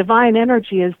components, divine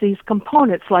energy as these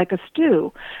components like a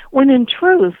stew, when in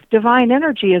truth, divine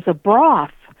energy is a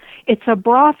broth. It's a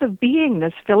broth of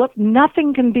beingness, Philip.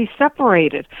 Nothing can be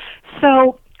separated.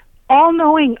 So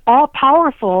all-knowing,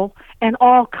 all-powerful, and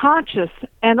all-conscious,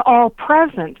 and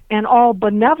all-present, and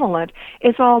all-benevolent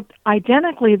is all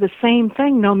identically the same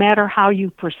thing no matter how you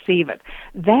perceive it.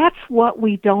 That's what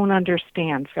we don't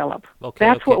understand, Philip.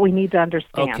 That's what we need to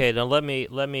understand. Okay, now let me.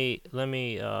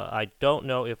 I don't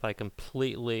know if I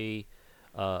completely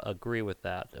agree with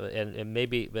that, and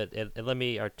maybe, but and let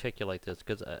me articulate this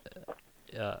because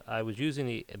I was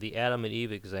using the Adam and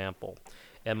Eve example,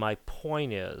 and my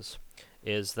point is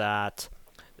that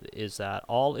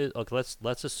all is okay,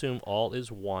 let's assume all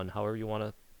is one, however you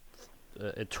want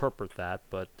to interpret that,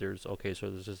 but there's so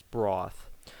there's this broth,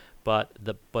 but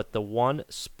the one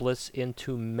splits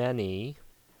into many,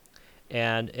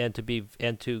 and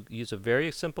to use a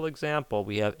very simple example,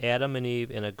 we have Adam and Eve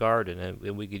in a garden, and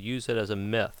we could use it as a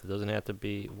myth. It doesn't have to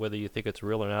be, whether you think it's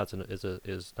real or not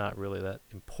is not really that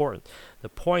important. The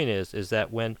point is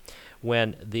that when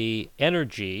the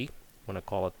energy, want to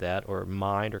call it that, or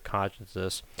mind or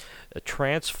consciousness,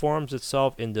 transforms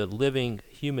itself into living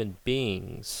human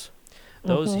beings,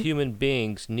 those human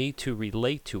beings need to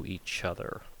relate to each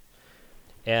other,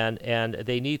 and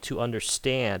they need to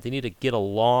understand, they need to get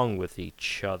along with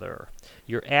each other.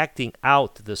 You're acting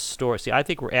out the story. See, I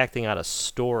think we're acting out a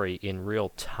story in real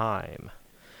time,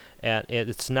 and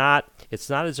it's not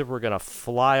as if we're going to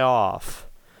fly off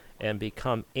and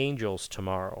become angels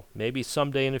tomorrow, maybe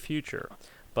someday in the future.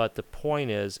 But the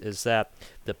point is that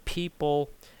the people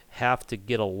have to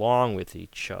get along with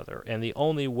each other, and the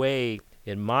only way,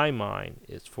 in my mind,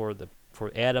 is for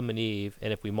Adam and Eve,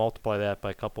 and if we multiply that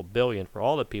by a couple billion, for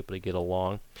all the people to get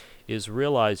along, is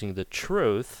realizing the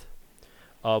truth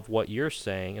of what you're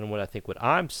saying and what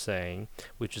I'm saying,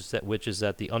 which is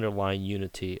that the underlying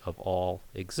unity of all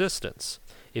existence.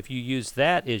 If you use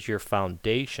that as your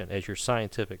foundation, as your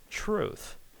scientific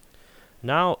truth,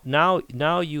 now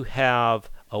you have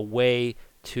a way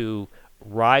to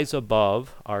rise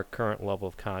above our current level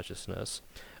of consciousness,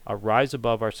 rise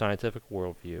above our scientific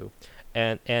worldview,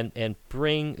 and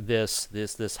bring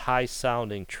this high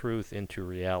sounding truth into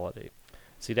reality.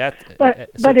 See that?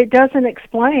 But it doesn't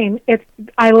explain it.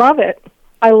 I love it.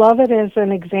 I love it as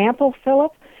an example,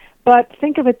 Philip. But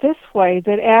think of it this way: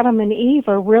 that Adam and Eve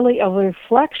are really a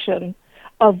reflection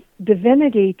of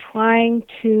divinity trying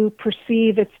to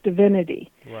perceive its divinity.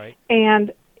 Right.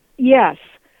 And yes,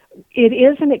 it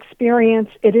is an experience,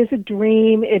 it is a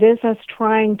dream, it is us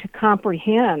trying to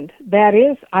comprehend. That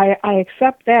is, I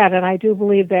accept that, and I do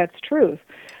believe that's truth.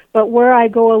 But where I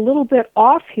go a little bit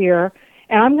off here,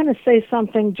 and I'm going to say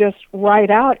something just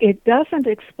right out, it doesn't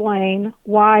explain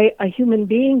why a human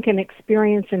being can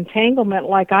experience entanglement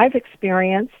like I've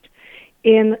experienced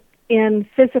in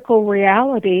physical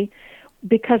reality,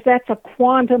 because that's a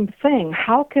quantum thing.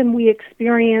 How can we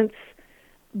experience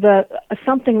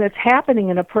something that's happening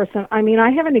in a person? I mean,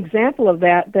 I have an example of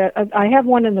that I have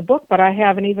one in the book, but I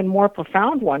have an even more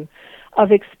profound one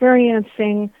of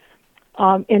experiencing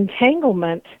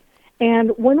entanglement.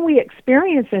 And when we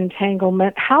experience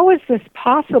entanglement, how is this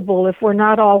possible if we're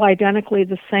not all identically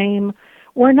the same?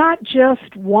 We're not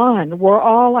just one. We're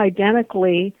all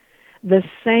identically the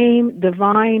same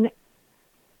divine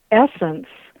essence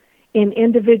in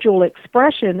individual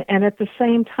expression, and at the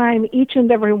same time, each and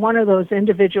every one of those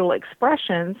individual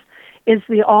expressions is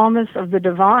the allness of the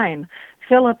divine.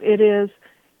 Philip, it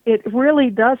really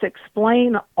does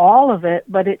explain all of it,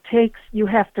 but you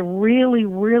have to really,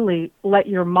 really let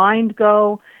your mind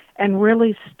go and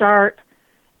really start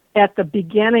at the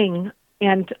beginning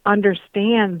and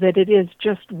understand that it is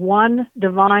just one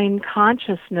divine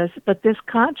consciousness, but this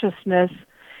consciousness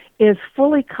is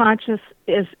fully conscious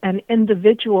as an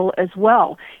individual as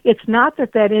well. It's not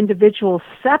that individual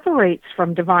separates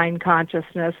from divine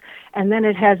consciousness and then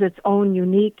it has its own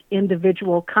unique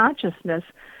individual consciousness.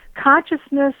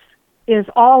 Consciousness is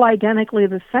all identically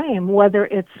the same, whether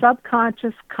it's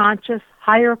subconscious, conscious,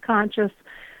 higher conscious,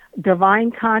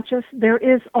 divine conscious. There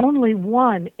is only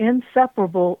one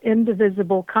inseparable,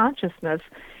 indivisible consciousness,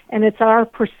 and it's our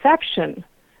perception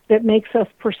that makes us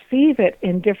perceive it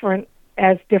in different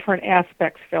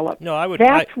aspects, Philip. No, I would.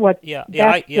 I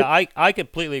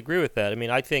completely agree with that. I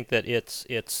mean, I think that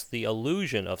it's the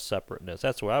illusion of separateness.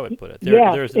 That's where I would put it.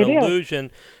 There's an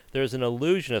illusion. There's an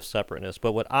illusion of separateness.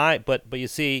 But you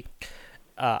see,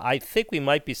 I think we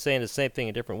might be saying the same thing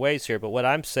in different ways here. But what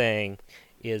I'm saying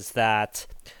is that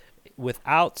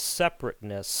without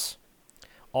separateness,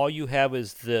 all you have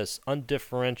is this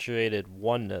undifferentiated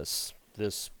oneness.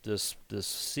 this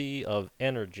sea of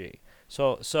energy.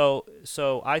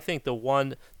 So I think the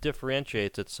one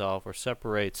differentiates itself or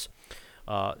separates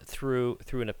through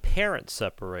an apparent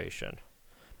separation,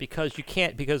 because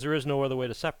there is no other way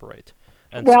to separate.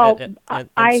 And Well, and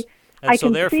I so can see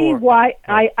therefore, why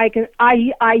right.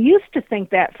 I used to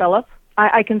think that, Philip.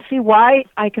 I can see why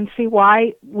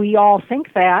we all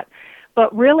think that,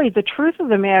 but really the truth of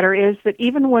the matter is that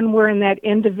even when we're in that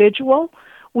individual,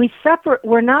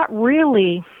 we're not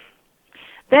really.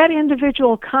 That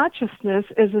individual consciousness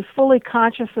is as fully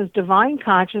conscious as divine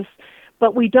conscious,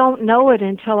 but we don't know it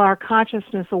until our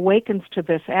consciousness awakens to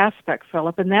this aspect,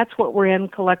 Philip, and that's what we're in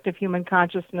collective human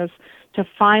consciousness to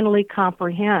finally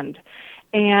comprehend.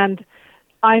 And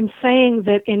I'm saying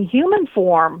that in human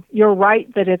form, you're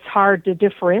right that it's hard to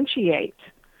differentiate.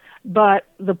 But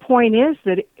the point is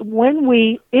that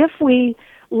if we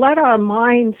let our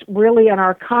minds really and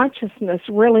our consciousness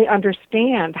really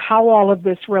understand how all of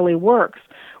this really works,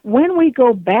 when we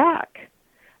go back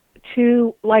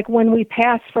to, like when we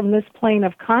pass from this plane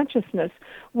of consciousness,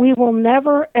 we will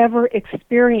never ever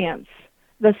experience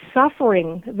the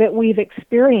suffering that we've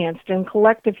experienced in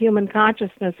collective human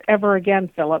consciousness ever again,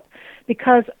 Philip,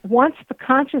 because once the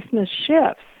consciousness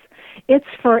shifts, it's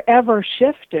forever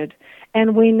shifted,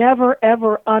 and we never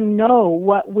ever unknow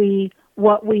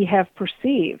what we have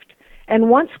perceived. And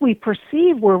once we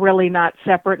perceive we're really not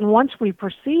separate, and once we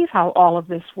perceive how all of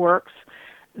this works,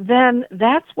 then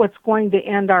that's what's going to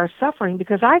end our suffering,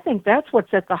 because I think that's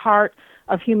what's at the heart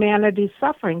of humanity's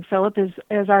suffering, Philip,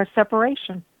 is our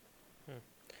separation.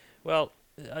 Well,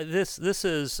 this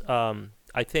is,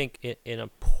 I think, an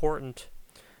important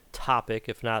topic,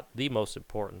 if not the most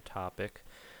important topic,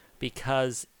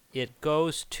 because it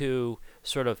goes to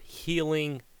sort of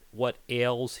healing what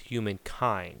ails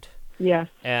humankind. Yes.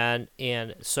 And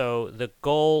so the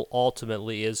goal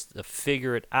ultimately is to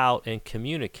figure it out and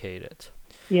communicate it.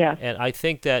 Yes. And I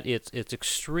think that it's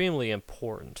extremely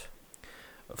important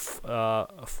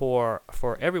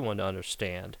for everyone to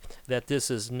understand that this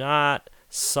is not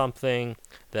something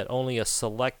that only a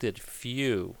selected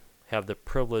few have the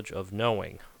privilege of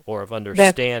knowing or of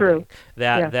understanding. That's true.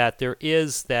 That there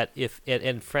is that if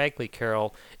and frankly,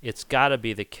 Carol, it's got to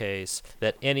be the case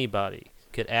that anybody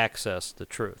could access the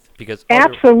truth, because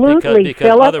absolutely, because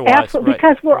Philip, otherwise, absolutely,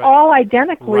 because we're all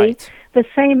identically the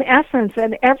same essence,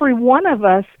 and every one of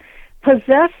us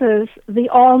possesses the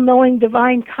all-knowing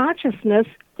divine consciousness,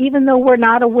 even though we're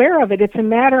not aware of it. It's a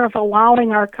matter of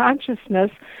allowing our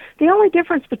consciousness. The only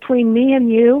difference between me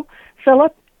and you,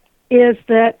 Philip, is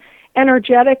that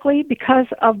energetically, because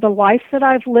of the life that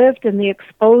I've lived and the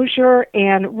exposure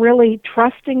and really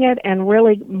trusting it and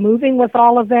really moving with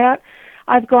all of that,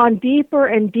 I've gone deeper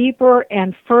and deeper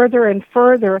and further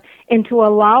into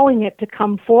allowing it to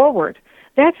come forward.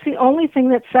 That's the only thing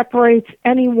that separates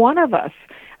any one of us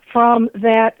from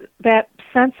that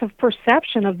sense of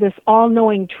perception of this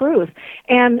all-knowing truth.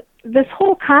 And this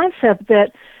whole concept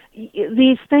that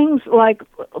these things like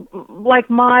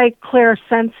my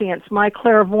clairsentience, my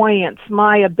clairvoyance,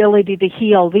 my ability to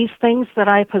heal, these things that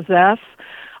I possess,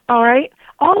 all right,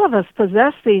 all of us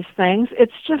possess these things.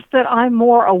 It's just that I'm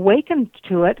more awakened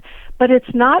to it, but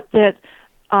it's not that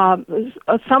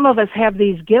some of us have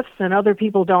these gifts and other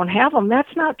people don't have them.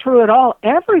 That's not true at all.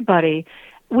 Everybody,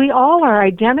 we all are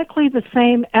identically the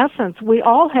same essence. We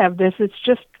all have this. It's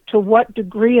just to what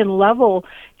degree and level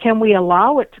can we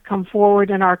allow it to come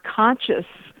forward in our conscious,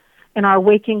 in our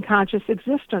waking conscious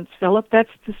existence, Philip.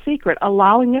 That's the secret,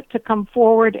 allowing it to come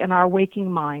forward in our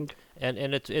waking mind. And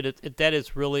that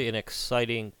is really an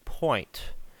exciting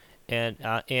point.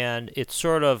 And it's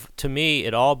sort of, to me,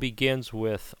 it all begins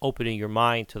with opening your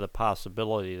mind to the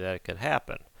possibility that it could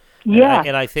happen. Yeah.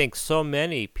 And I think so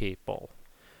many people,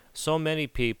 and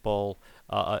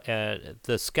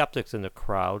the skeptics in the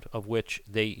crowd, of which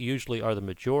they usually are the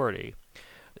majority,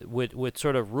 would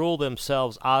sort of rule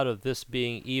themselves out of this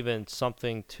being even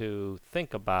something to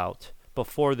think about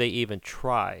before they even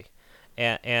try.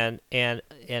 And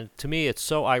to me, it's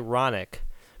so ironic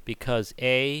because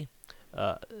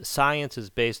science is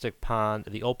based upon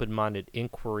the open-minded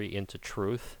inquiry into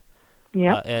truth.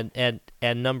 Yeah.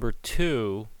 And number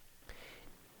two,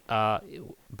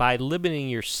 by limiting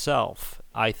yourself,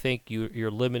 I think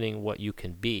you're limiting what you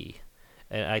can be.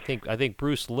 And I think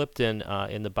Bruce Lipton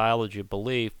in the Biology of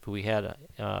Belief, we had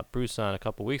Bruce on a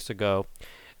couple weeks ago.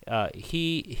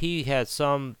 He had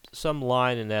some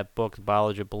line in that book, The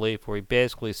Biology of Belief, where he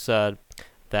basically said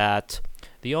that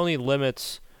the only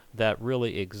limits that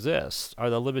really exist are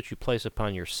the limits you place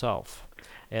upon yourself.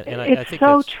 And I think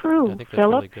so that's true, I think that's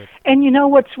Philip. really good. And you know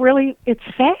what's really, it's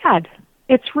sad.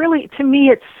 It's really, to me,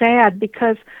 it's sad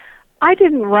because I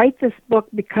didn't write this book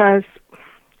because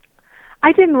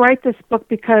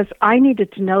I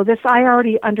needed to know this. I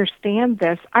already understand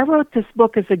this. I wrote this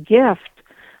book as a gift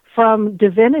from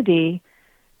divinity,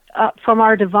 from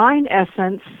our divine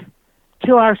essence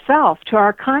to ourself, to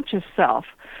our conscious self,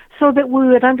 so that we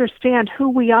would understand who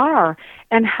we are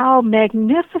and how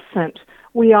magnificent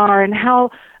we are and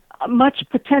how much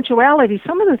potentiality.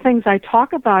 Some of the things I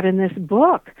talk about in this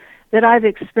book that I've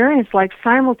experienced, like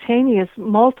simultaneous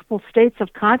multiple states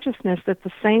of consciousness at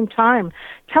the same time,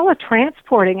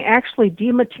 teletransporting, actually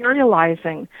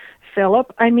dematerializing,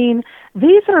 Philip. I mean,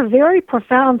 these are very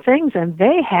profound things, and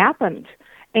they happened.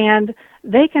 And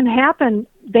they happened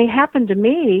to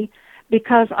me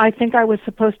because I think I was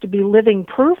supposed to be living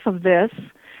proof of this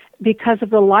because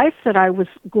of the life that I was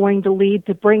going to lead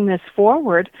to bring this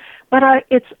forward. But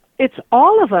it's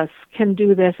all of us can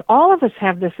do this. All of us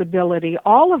have this ability.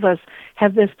 All of us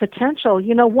have this potential.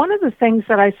 You know, one of the things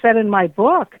that I said in my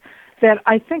book that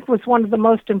I think was one of the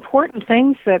most important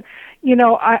things that, you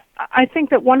know, I think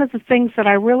that one of the things that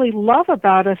I really love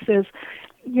about us is,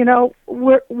 you know,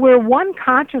 we're one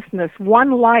consciousness,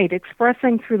 one light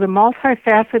expressing through the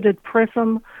multifaceted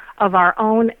prism of our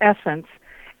own essence.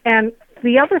 And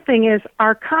the other thing is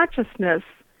our consciousness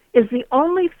is the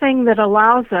only thing that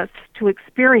allows us to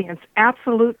experience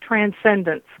absolute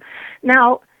transcendence.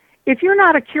 Now, if you're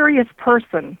not a curious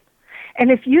person, and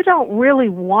if you don't really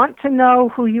want to know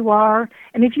who you are,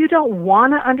 and if you don't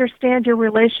want to understand your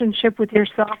relationship with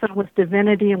yourself and with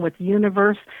divinity and with the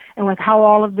universe and with how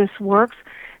all of this works,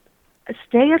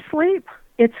 stay asleep.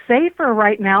 It's safer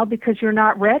right now because you're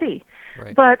not ready.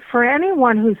 Right. But for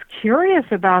anyone who's curious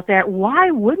about that,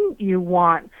 why wouldn't you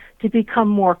want to become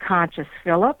more conscious,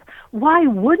 Philip? Why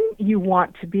wouldn't you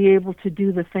want to be able to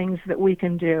do the things that we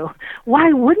can do?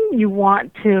 Why wouldn't you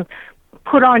want to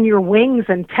put on your wings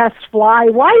and test fly?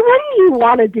 Why wouldn't you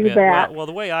want to do that? Well,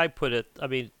 the way I put it, I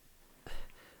mean,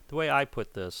 the way I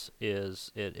put this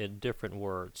is in different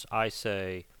words. I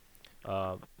say,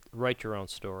 write your own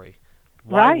story.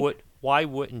 Why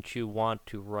wouldn't you want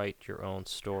to write your own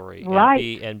story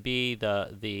and be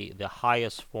the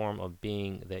highest form of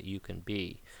being that you can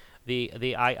be?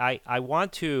 I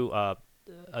want to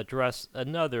address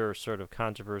another sort of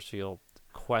controversial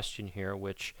question here,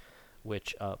 which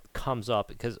comes up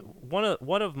because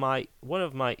one of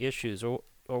my issues or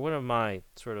one of my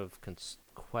sort of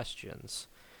questions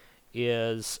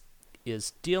is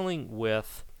dealing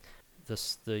with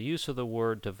the use of the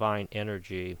word divine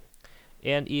energy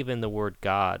and even the word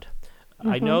God. Mm-hmm.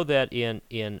 I know that in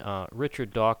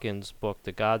Richard Dawkins' book,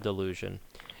 The God Delusion,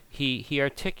 he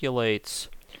articulates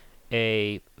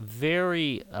a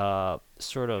very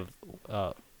sort of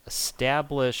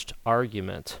established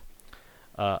argument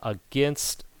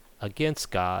against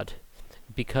God,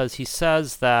 because he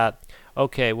says that,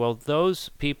 okay, well, those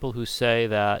people who say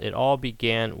that it all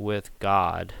began with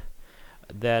God,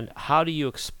 then how do you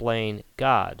explain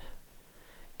God?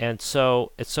 And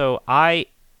so I'm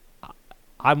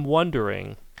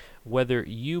wondering whether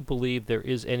you believe there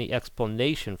is any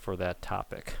explanation for that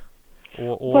topic,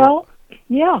 or well,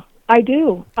 yeah, I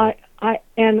do.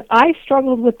 I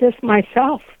struggled with this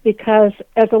myself because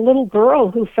as a little girl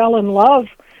who fell in love,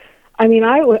 I mean,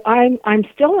 I'm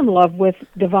still in love with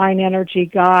divine energy,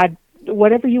 God,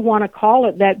 whatever you want to call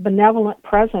it, that benevolent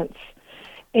presence.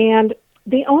 And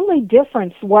the only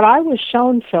difference, what I was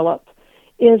shown, Philip,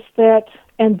 is that,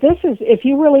 and this is, if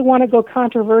you really want to go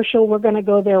controversial, we're going to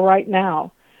go there right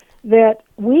now, that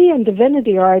we and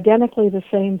divinity are identically the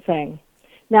same thing.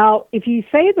 Now, if you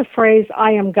say the phrase,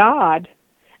 I am God,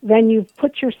 then you've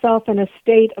put yourself in a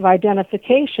state of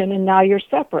identification and now you're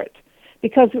separate.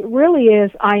 Because it really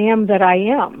is, I am that I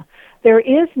am. There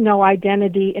is no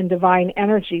identity in divine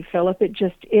energy, Philip. It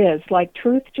just is. Like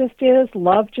truth just is,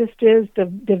 love just is,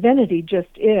 divinity just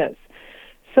is.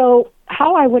 So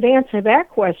how I would answer that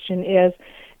question is,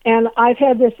 and I've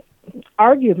had this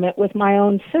argument with my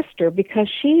own sister because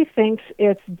she thinks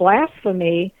it's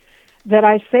blasphemy that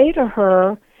I say to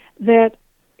her that,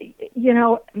 you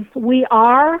know, we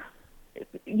are,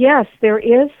 yes, there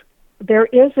is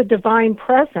a divine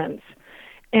presence,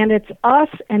 and it's us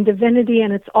and divinity,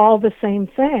 and it's all the same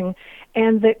thing,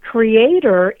 and that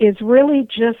Creator is really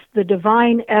just the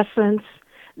divine essence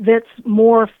that's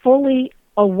more fully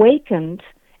awakened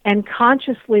and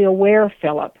consciously aware,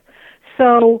 Philip.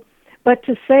 So, but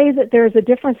to say that there's a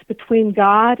difference between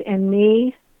God and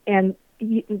me, and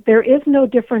there is no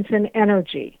difference in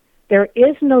energy. There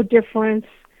is no difference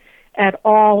at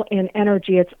all in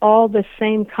energy. It's all the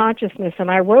same consciousness. And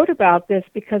I wrote about this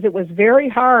because it was very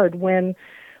hard when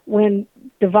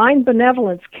divine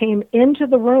benevolence came into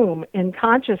the room in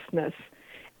consciousness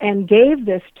and gave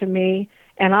this to me,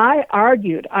 and I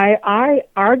argued. I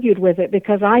argued with it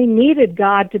because I needed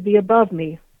God to be above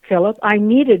me, Philip. I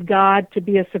needed God to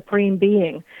be a supreme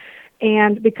being.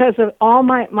 And because of all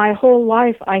my whole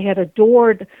life, I had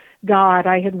adored God.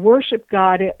 I had worshiped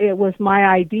God. It was my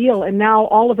ideal. And now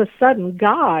all of a sudden,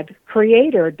 God,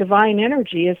 Creator, divine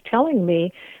energy, is telling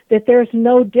me that there's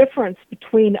no difference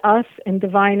between us and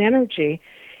divine energy.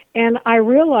 And I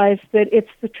realized that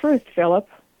it's the truth, Philip.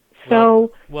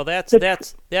 So that's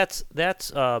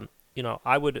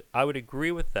I would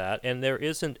agree with that, and there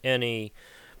isn't any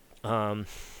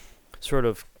sort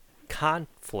of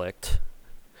conflict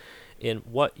in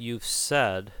what you've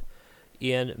said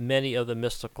in many of the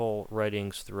mystical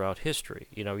writings throughout history.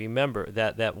 Remember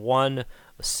that one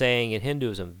saying in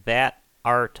Hinduism, "That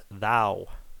art thou."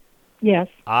 Yes.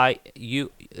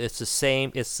 It's the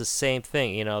same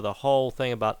thing. The whole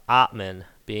thing about Atman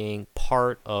being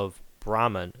part of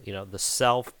Brahman, the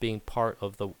self being part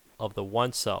of the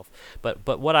one self.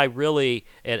 But what I really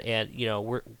and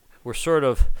we're sort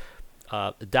of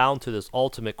down to this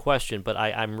ultimate question, but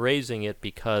I'm raising it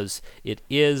because it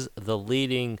is the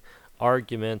leading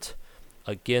argument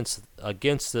against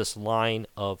this line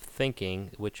of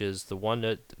thinking, which is the one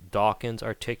that Dawkins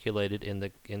articulated in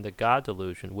the God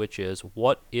Delusion, which is,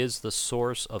 what is the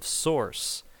source of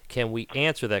source? Can we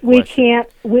answer that question?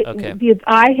 We can't. Okay.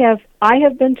 I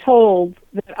have been told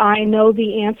that I know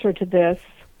the answer to this,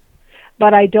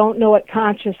 but I don't know it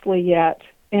consciously yet.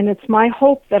 And it's my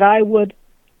hope that I would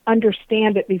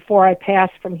understand it before I pass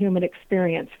from human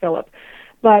experience, Philip.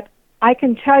 But I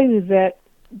can tell you that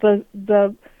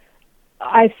the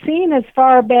I've seen as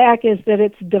far back as that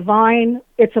it's divine.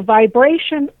 It's a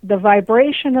vibration. The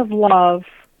vibration of love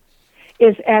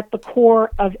is at the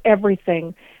core of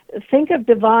everything. Think of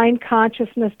divine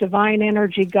consciousness, divine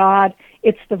energy, God.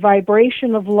 It's the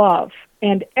vibration of love,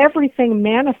 and everything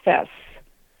manifests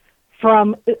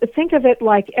from, think of it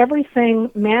like everything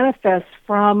manifests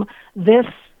from this.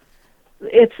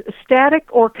 It's static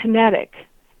or kinetic,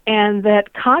 and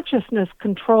that consciousness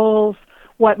controls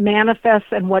what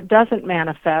manifests and what doesn't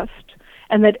manifest,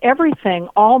 and that everything,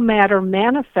 all matter,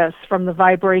 manifests from the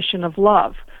vibration of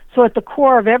love. So at the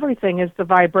core of everything is the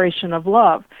vibration of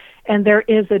love. And there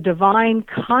is a divine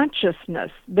consciousness,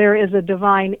 there is a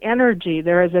divine energy,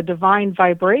 there is a divine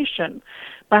vibration.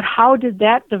 But how did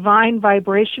that divine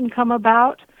vibration come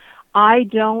about? I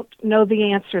don't know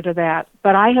the answer to that.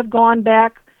 But I have gone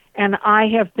back and I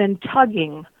have been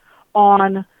tugging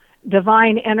on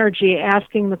divine energy,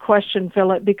 asking the question,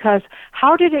 Philip, because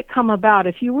how did it come about?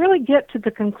 If you really get to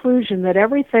the conclusion that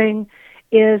everything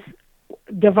is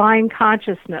divine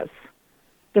consciousness,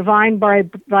 divine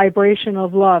vibration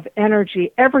of love,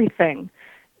 energy, everything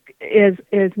is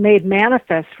made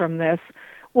manifest from this,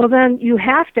 well then you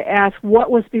have to ask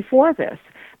what was before this.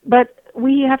 But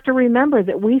we have to remember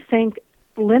that we think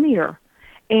linear.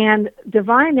 And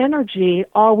divine energy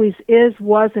always is,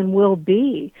 was, and will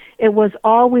be. It was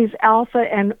always alpha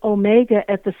and omega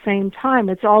at the same time.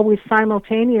 It's always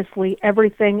simultaneously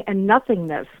everything and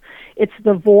nothingness. It's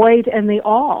the void and the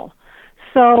all.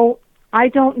 So I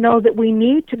don't know that we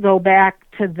need to go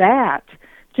back to that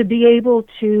to be able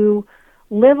to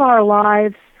live our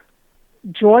lives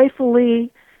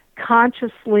joyfully,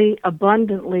 consciously,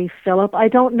 abundantly, Philip. I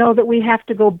don't know that we have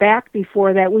to go back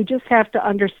before that. We just have to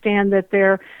understand that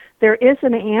there is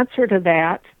an answer to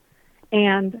that,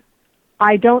 and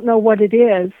I don't know what it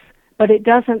is, but it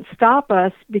doesn't stop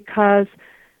us because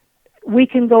we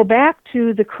can go back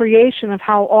to the creation of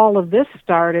how all of this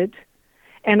started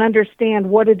and understand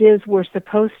what it is we're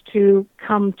supposed to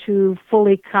come to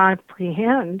fully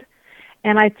comprehend.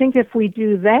 And I think if we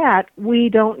do that, we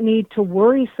don't need to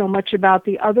worry so much about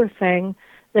the other thing,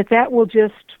 that will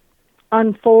just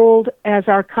unfold as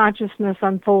our consciousness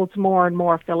unfolds more and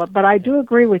more, Philip. But I do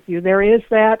agree with you. There is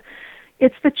that.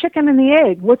 It's the chicken and the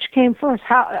egg. Which came first?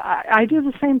 I do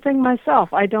the same thing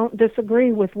myself. I don't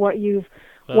disagree with what you've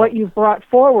brought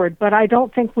forward, but I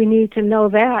don't think we need to know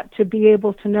that to be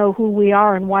able to know who we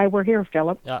are and why we're here,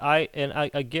 Philip.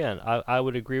 I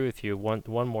would agree with you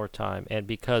one more time, and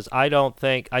because I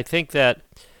think that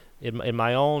in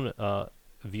my own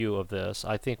view of this,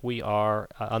 I think we are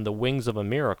on the wings of a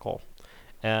miracle,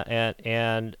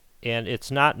 and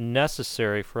it's not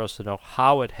necessary for us to know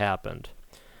how it happened,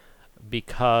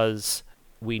 because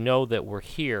we know that we're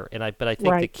here, but I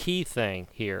think right. The key thing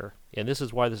here, and this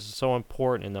is why this is so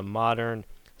important in the modern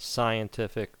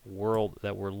scientific world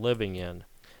that we're living in,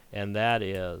 and that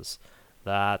is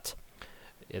that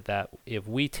that if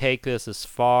we take this as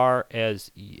far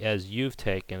as you've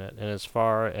taken it, and as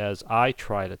far as I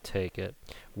try to take it,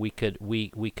 we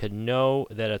could know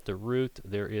that at the root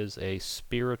there is a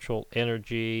spiritual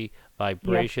energy,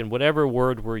 vibration, whatever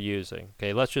word we're using.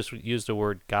 Okay, let's just use the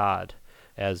word God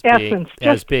as being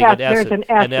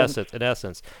an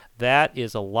essence. That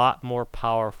is a lot more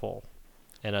powerful,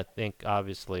 and I think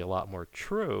obviously a lot more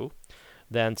true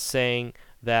than saying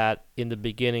that in the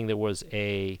beginning there was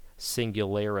a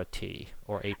singularity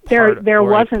or a there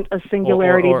wasn't a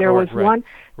singularity. There was one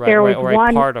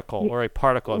particle or a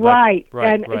particle. Right.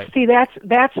 See, that's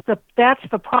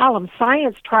the problem.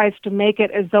 Science tries to make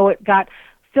it as though it got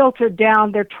filtered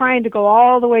down. They're trying to go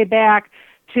all the way back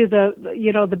to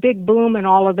the big boom and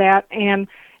all of that, and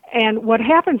what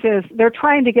happens is they're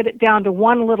trying to get it down to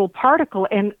one little particle.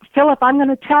 And Philip, I'm going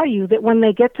to tell you that when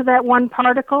they get to that one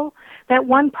particle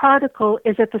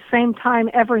is at the same time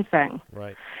everything.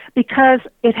 Right. Because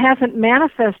it hasn't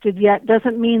manifested yet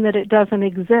doesn't mean that it doesn't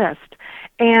exist.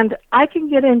 And I can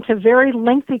get into very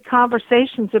lengthy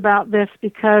conversations about this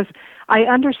because I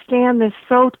understand this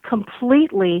so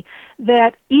completely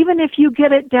that even if you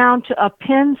get it down to a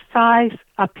pin size,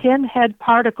 a pinhead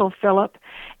particle, Philip,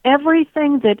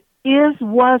 everything that is,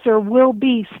 was, or will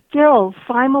be still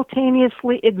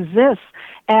simultaneously exists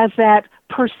as that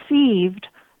perceived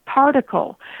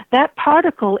particle. That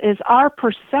particle is our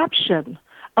perception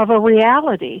of a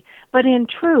reality, but in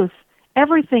truth,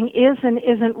 everything is and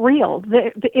isn't real.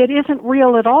 It isn't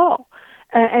real at all.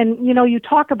 And you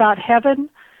talk about heaven.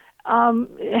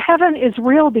 Heaven is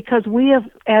real because we have,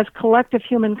 as collective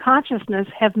human consciousness,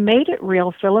 have made it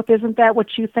real. Philip, isn't that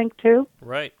what you think too?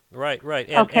 Right. And,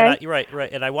 okay.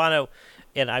 Right. And I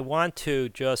want to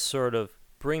just sort of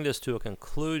bring this to a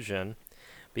conclusion,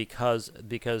 because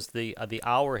the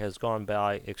hour has gone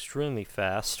by extremely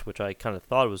fast, which I kind of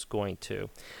thought it was going to,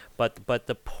 but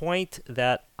the point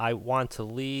that I want to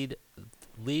leave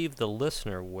the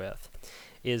listener with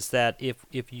is that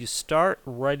if you start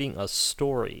writing a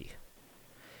story,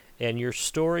 and your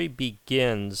story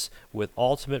begins with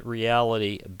ultimate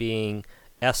reality being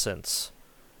essence,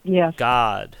 yes,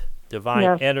 God, divine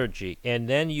yes, energy, and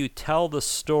then you tell the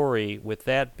story with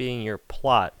that being your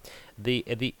plot,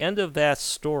 the end of that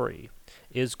story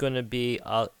is going to be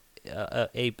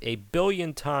a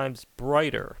billion times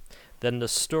brighter than the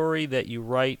story that you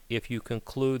write if you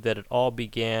conclude that it all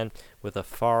began with a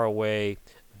faraway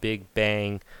Big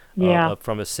Bang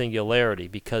from a singularity,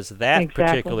 because that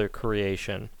particular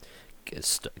creation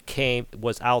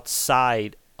was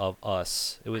outside of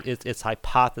us. It's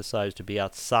hypothesized to be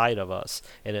outside of us,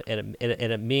 and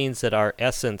it means that our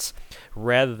essence,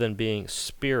 rather than being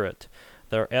spirit,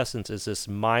 their essence is this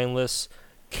mindless,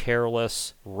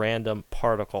 careless, random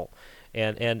particle.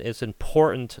 And it's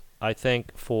important, I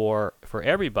think, for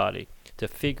everybody to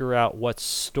figure out what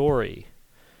story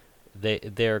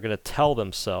they're going to tell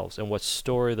themselves and what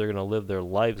story they're going to live their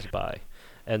lives by.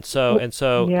 And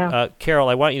so, Carol,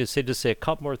 I want you to say a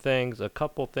couple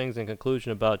things in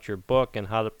conclusion about your book and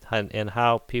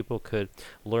how people could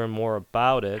learn more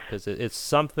about it, because it's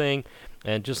something.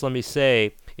 And just let me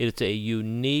say, it's a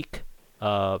unique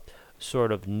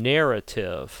sort of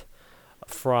narrative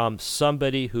from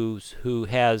somebody who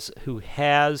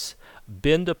has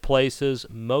been to places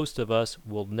most of us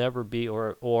will never be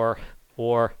or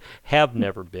have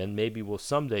never been. Maybe we'll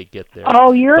someday get there.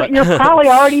 Oh, you're probably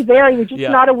already there. You're just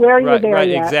not aware you're there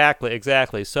yet.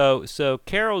 Exactly. So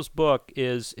Carol's book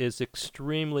is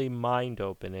extremely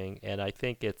mind-opening, and I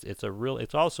think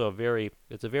it's also a very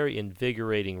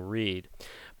invigorating read.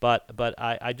 But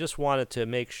I just wanted to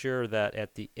make sure that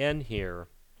at the end here,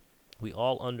 we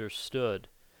all understood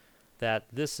that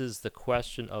this is the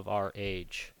question of our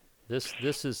age. This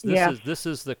is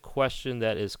the question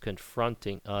that is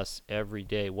confronting us every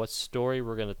day. What story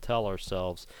we're going to tell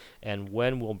ourselves, and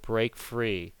when we'll break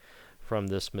free from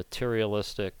this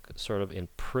materialistic sort of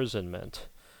imprisonment.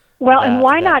 Well, and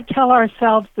why not tell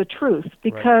ourselves the truth?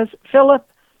 Because, Philip,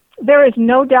 there is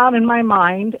no doubt in my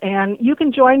mind, and you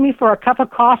can join me for a cup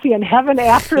of coffee in heaven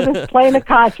after this plane of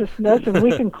consciousness, and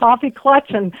we can coffee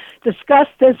clutch and discuss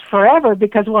this forever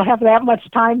because we'll have that much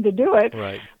time to do it.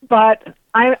 Right. But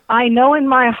I know in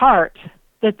my heart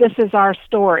that this is our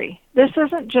story. This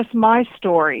isn't just my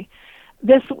story.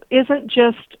 This isn't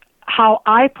just how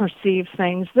I perceive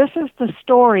things. This is the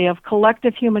story of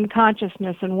collective human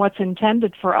consciousness and what's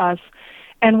intended for us.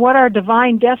 And what our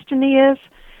divine destiny is,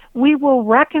 we will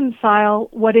reconcile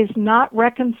what is not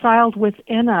reconciled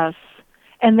within us.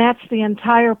 And that's the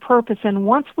entire purpose. And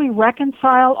once we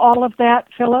reconcile all of that,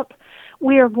 Philip,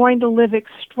 we are going to live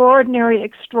extraordinary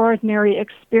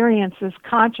experiences,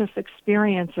 conscious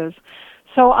experiences.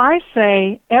 So I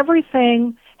say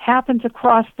everything happens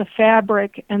across the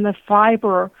fabric and the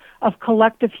fiber of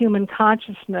collective human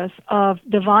consciousness, of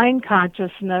divine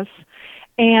consciousness,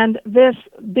 and this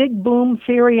big boom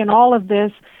theory and all of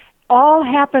this all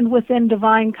happened within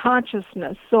divine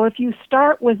consciousness. So if you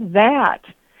start with that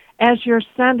as your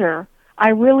center, I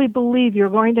really believe you're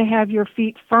going to have your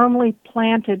feet firmly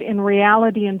planted in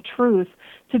reality and truth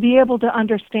to be able to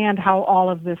understand how all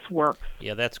of this works.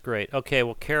 Yeah, that's great. Okay,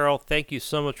 well, Carol, thank you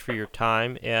so much for your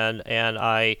time, and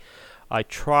I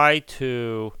try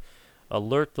to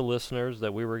alert the listeners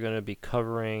that we were going to be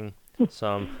covering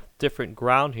some different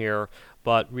ground here,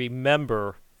 but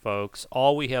remember, folks,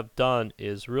 all we have done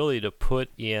is really to put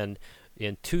in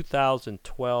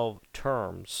 2012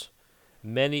 terms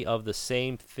many of the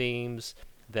same themes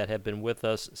that have been with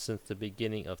us since the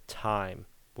beginning of time.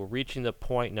 We're reaching the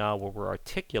point now where we're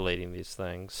articulating these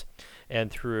things, and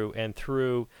through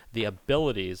the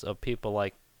abilities of people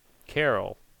like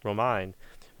Carol Romine,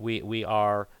 we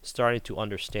are starting to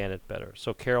understand it better.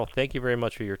 So, Carol, thank you very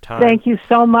much for your time. Thank you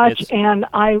so much, and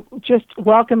I just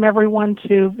welcome everyone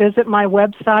to visit my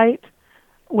website,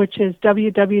 which is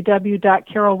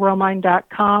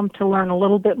www.carolromine.com, to learn a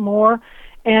little bit more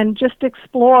and just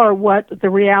explore what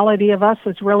the reality of us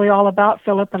is really all about,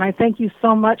 Philip. And I thank you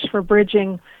so much for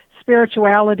bridging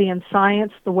spirituality and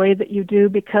science the way that you do,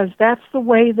 because that's the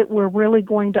way that we're really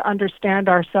going to understand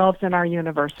ourselves and our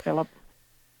universe, Philip.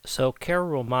 So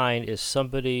Carol Romine is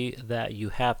somebody that you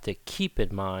have to keep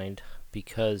in mind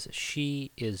because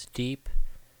she is deep,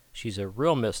 she's a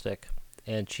real mystic,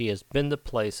 and she has been to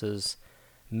places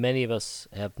many of us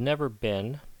have never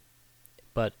been,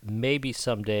 but maybe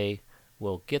someday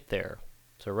we'll get there.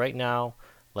 So right now,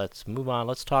 let's move on.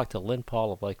 Let's talk to Lynn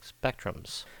Paul of Life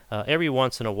Spectrums. Every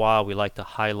once in a while, we like to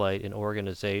highlight an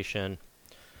organization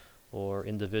or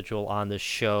individual on this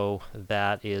show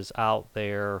that is out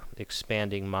there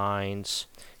expanding minds,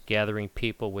 gathering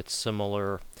people with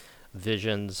similar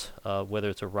visions,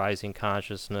 whether it's a rising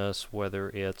consciousness,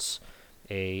 whether it's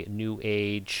a new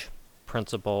age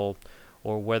principle,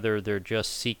 or whether they're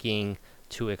just seeking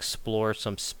to explore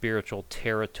some spiritual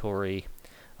territory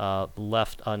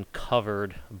left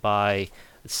uncovered by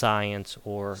science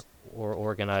or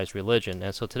organized religion.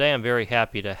 And so today I'm very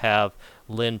happy to have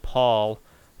Lynn Paul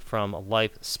from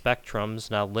Life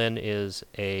Spectrums. Now, Lynn is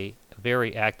a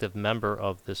very active member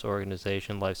of this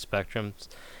organization, Life Spectrums,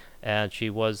 and she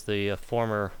was the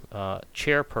former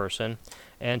chairperson,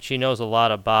 and she knows a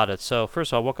lot about it. So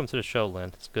first of all, welcome to the show, Lynn.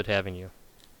 It's good having you.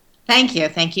 Thank you.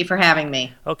 Thank you for having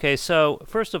me. Okay, so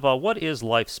first of all, what is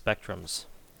Life Spectrums?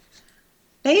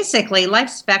 Basically, Life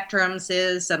Spectrums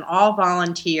is an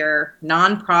all-volunteer,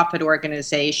 nonprofit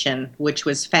organization which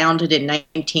was founded in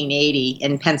 1980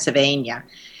 in Pennsylvania.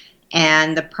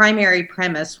 And the primary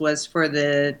premise was for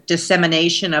the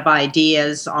dissemination of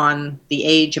ideas on the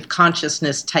age of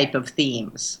consciousness type of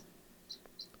themes.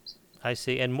 I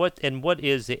see. And what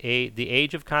is the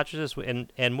age of consciousness,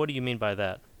 and what do you mean by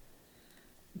that?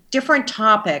 Different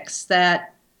topics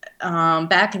that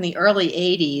back in the early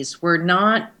 80s were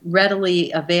not readily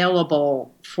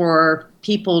available for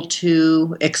people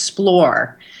to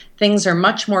explore. Things are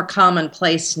much more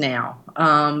commonplace now.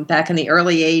 Back in the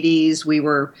early 80s, we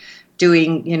were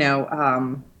doing,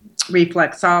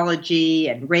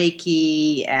 reflexology and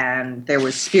Reiki, and there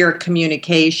was spirit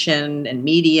communication and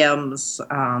mediums,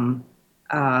 a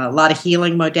lot of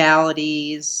healing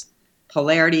modalities,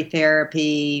 polarity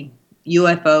therapy,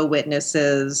 UFO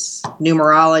witnesses,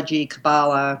 numerology,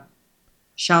 Kabbalah,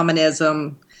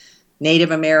 shamanism,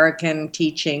 Native American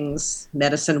teachings,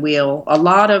 medicine wheel, a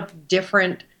lot of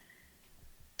different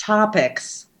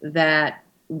topics that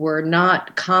were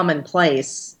not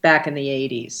commonplace back in the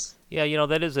 80s. Yeah,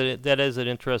 that is an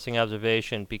interesting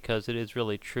observation, because it is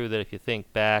really true that if you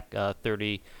think back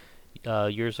 30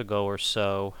 years ago or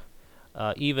so,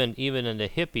 even in the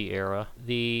hippie era,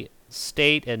 the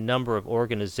state and number of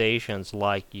organizations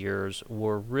like yours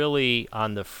were really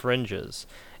on the fringes,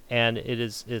 and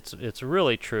it's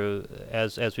really true,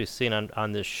 as we've seen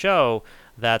on this show,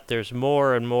 that there's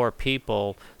more and more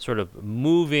people sort of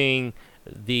moving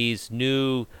this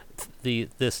new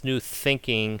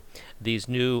thinking, these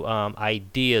new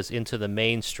ideas into the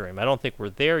mainstream. I don't think we're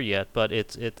there yet, but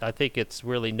I think it's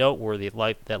really noteworthy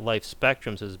that Life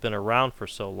Spectrums has been around for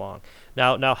so long.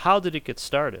 Now, how did it get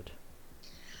started?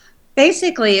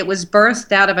 Basically, it was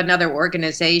birthed out of another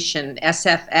organization,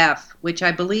 SFF, which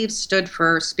I believe stood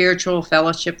for Spiritual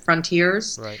Fellowship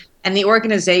Frontiers. Right. And the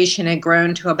organization had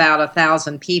grown to about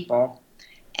 1,000 people,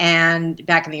 and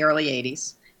back in the early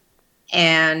 80s.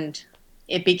 And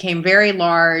it became very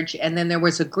large, and then there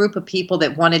was a group of people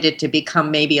that wanted it to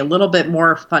become maybe a little bit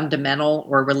more fundamental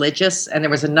or religious, and there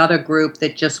was another group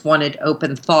that just wanted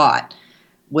open thought,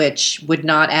 which would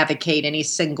not advocate any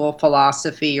single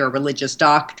philosophy or religious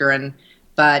doctrine,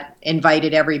 but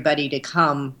invited everybody to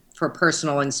come for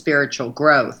personal and spiritual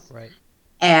growth. Right.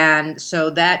 And so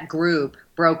that group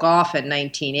broke off in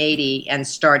 1980 and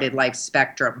started Life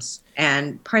Spectrums,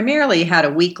 and primarily had a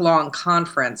week-long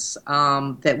conference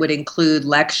that would include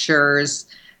lectures,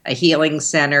 a healing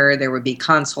center, there would be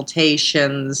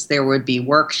consultations, there would be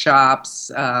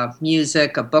workshops,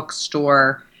 music, a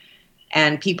bookstore,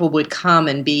 and people would come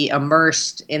and be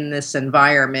immersed in this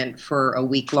environment for a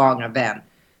week-long event.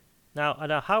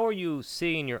 Now, how are you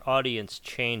seeing your audience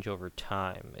change over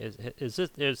time? Has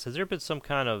there been some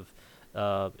kind of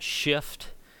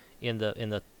shift in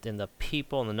the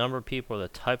people, and the number of people, or the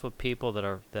type of people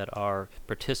that are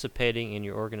participating in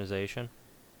your organization?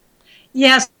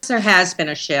 Yes, there has been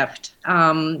a shift.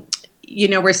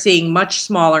 We're seeing much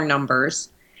smaller numbers,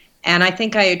 and I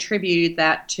think I attributed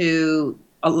that to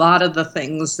a lot of the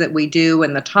things that we do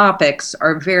and the topics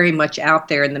are very much out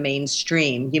there in the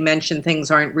mainstream. You mentioned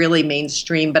things aren't really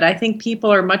mainstream, but I think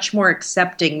people are much more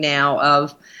accepting now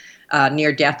of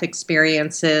near-death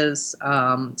experiences,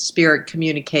 spirit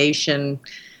communication,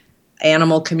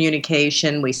 animal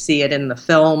communication. We see it in the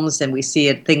films, and we see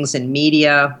it things in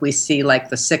media. We see like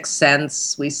The Sixth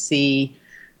Sense. We see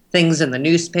things in the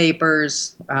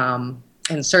newspapers,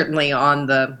 and certainly on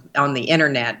the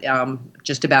internet.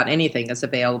 Just about anything is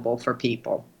available for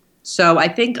people. So I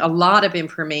think a lot of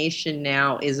information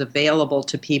now is available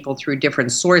to people through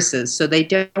different sources, so they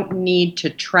don't need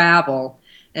to travel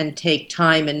and take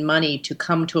time and money to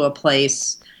come to a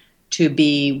place to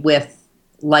be with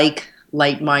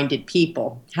like-minded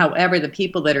people. However, the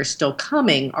people that are still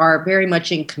coming are very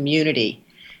much in community,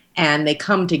 and they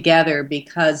come together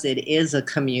because it is a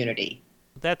community.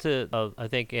 That's I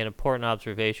think, an important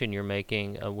observation you're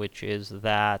making, which is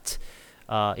that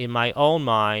in my own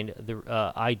mind,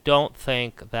 I don't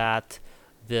think that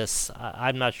this,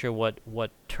 I'm not sure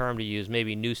what term to use,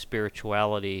 maybe new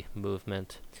spirituality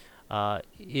movement,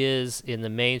 is in the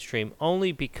mainstream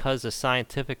only because the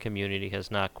scientific community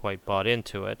has not quite bought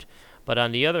into it. But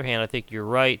on the other hand, I think you're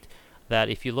right that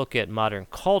if you look at modern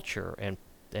culture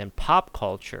and pop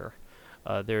culture,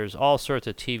 there's all sorts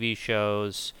of TV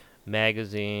shows,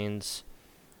 magazines,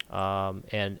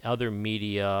 and other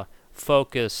media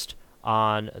focused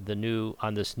on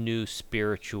this new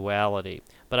spirituality.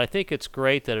 But I think it's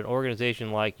great that an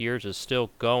organization like yours is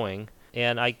still going.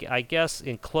 And I guess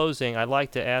in closing, I'd like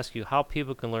to ask you how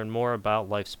people can learn more about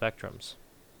Life Spectrums.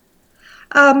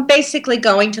 Basically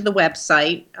going to the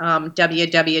website,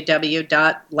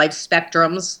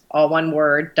 www.lifespectrums, all one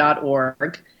word,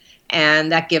 .org,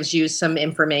 and that gives you some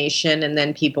information, and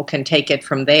then people can take it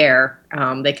from there.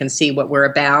 They can see what we're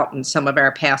about and some of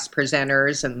our past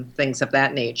presenters and things of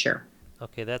that nature.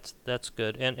 Okay, that's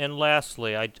good. And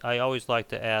lastly, I always like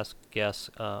to ask guests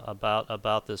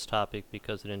about this topic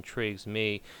because it intrigues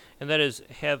me, and that is,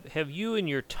 have you in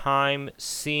your time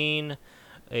seen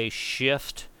a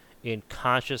shift in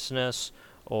consciousness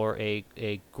or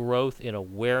a growth in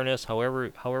awareness,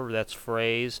 however that's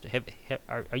phrased?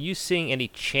 Are you seeing any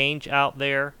change out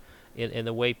there in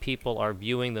the way people are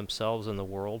viewing themselves in the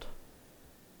world?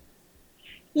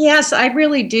 Yes, I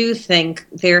really do think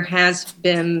there has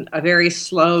been a very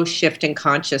slow shift in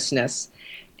consciousness.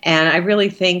 And I really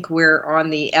think we're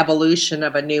on the evolution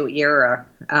of a new era.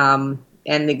 And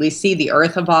we see the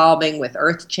earth evolving with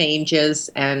earth changes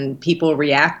and people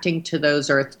reacting to those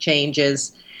earth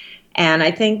changes. And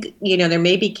I think, there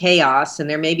may be chaos and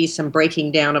there may be some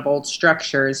breaking down of old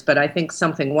structures, but I think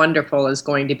something wonderful is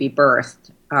going to be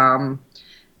birthed.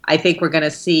 I think we're going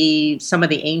to see some of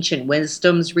the ancient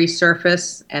wisdoms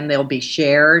resurface and they'll be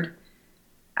shared.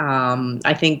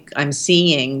 I think I'm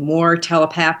seeing more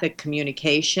telepathic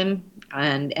communication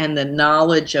and the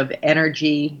knowledge of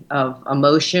energy, of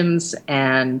emotions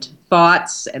and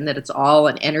thoughts, and that it's all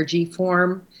an energy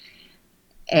form.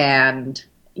 And,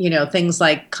 things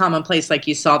like commonplace, like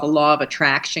you saw the law of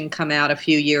attraction come out a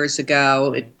few years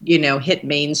ago, it, hit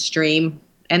mainstream.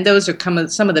 And those are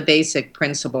some of the basic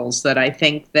principles that I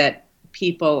think that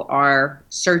people are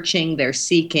searching, they're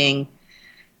seeking.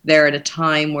 They're at a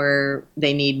time where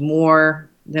they need more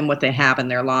than what they have in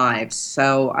their lives.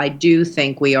 So I do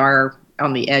think we are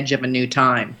on the edge of a new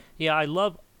time. Yeah, I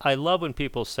love when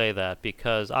people say that,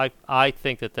 because I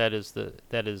think that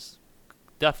is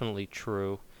definitely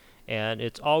true, and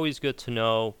it's always good to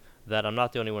know that I'm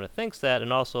not the only one who thinks that,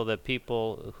 and also that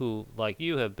people who, like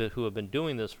you, who have been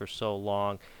doing this for so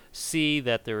long, see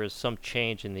that there is some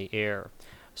change in the air.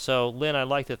 So, Lynn, I'd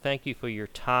like to thank you for your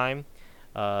time.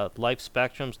 Life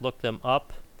Spectrums, look them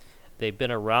up. They've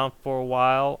been around for a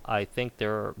while. I think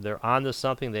they're onto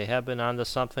something. They have been onto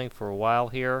something for a while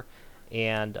here,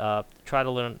 and try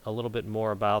to learn a little bit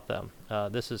more about them.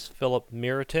 This is Philip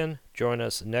Meriton. Join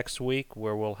us next week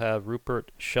where we'll have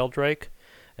Rupert Sheldrake,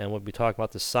 and we'll be talking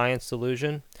about the science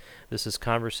delusion. This is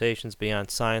Conversations Beyond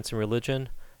Science and Religion.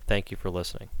 Thank you for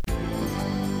listening.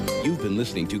 You've been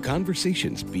listening to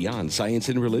Conversations Beyond Science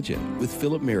and Religion with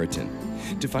Philip Meriton.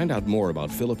 To find out more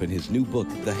about Philip and his new book,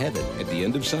 The Heaven at the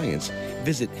End of Science,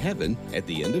 visit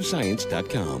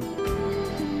heavenattheendofscience.com.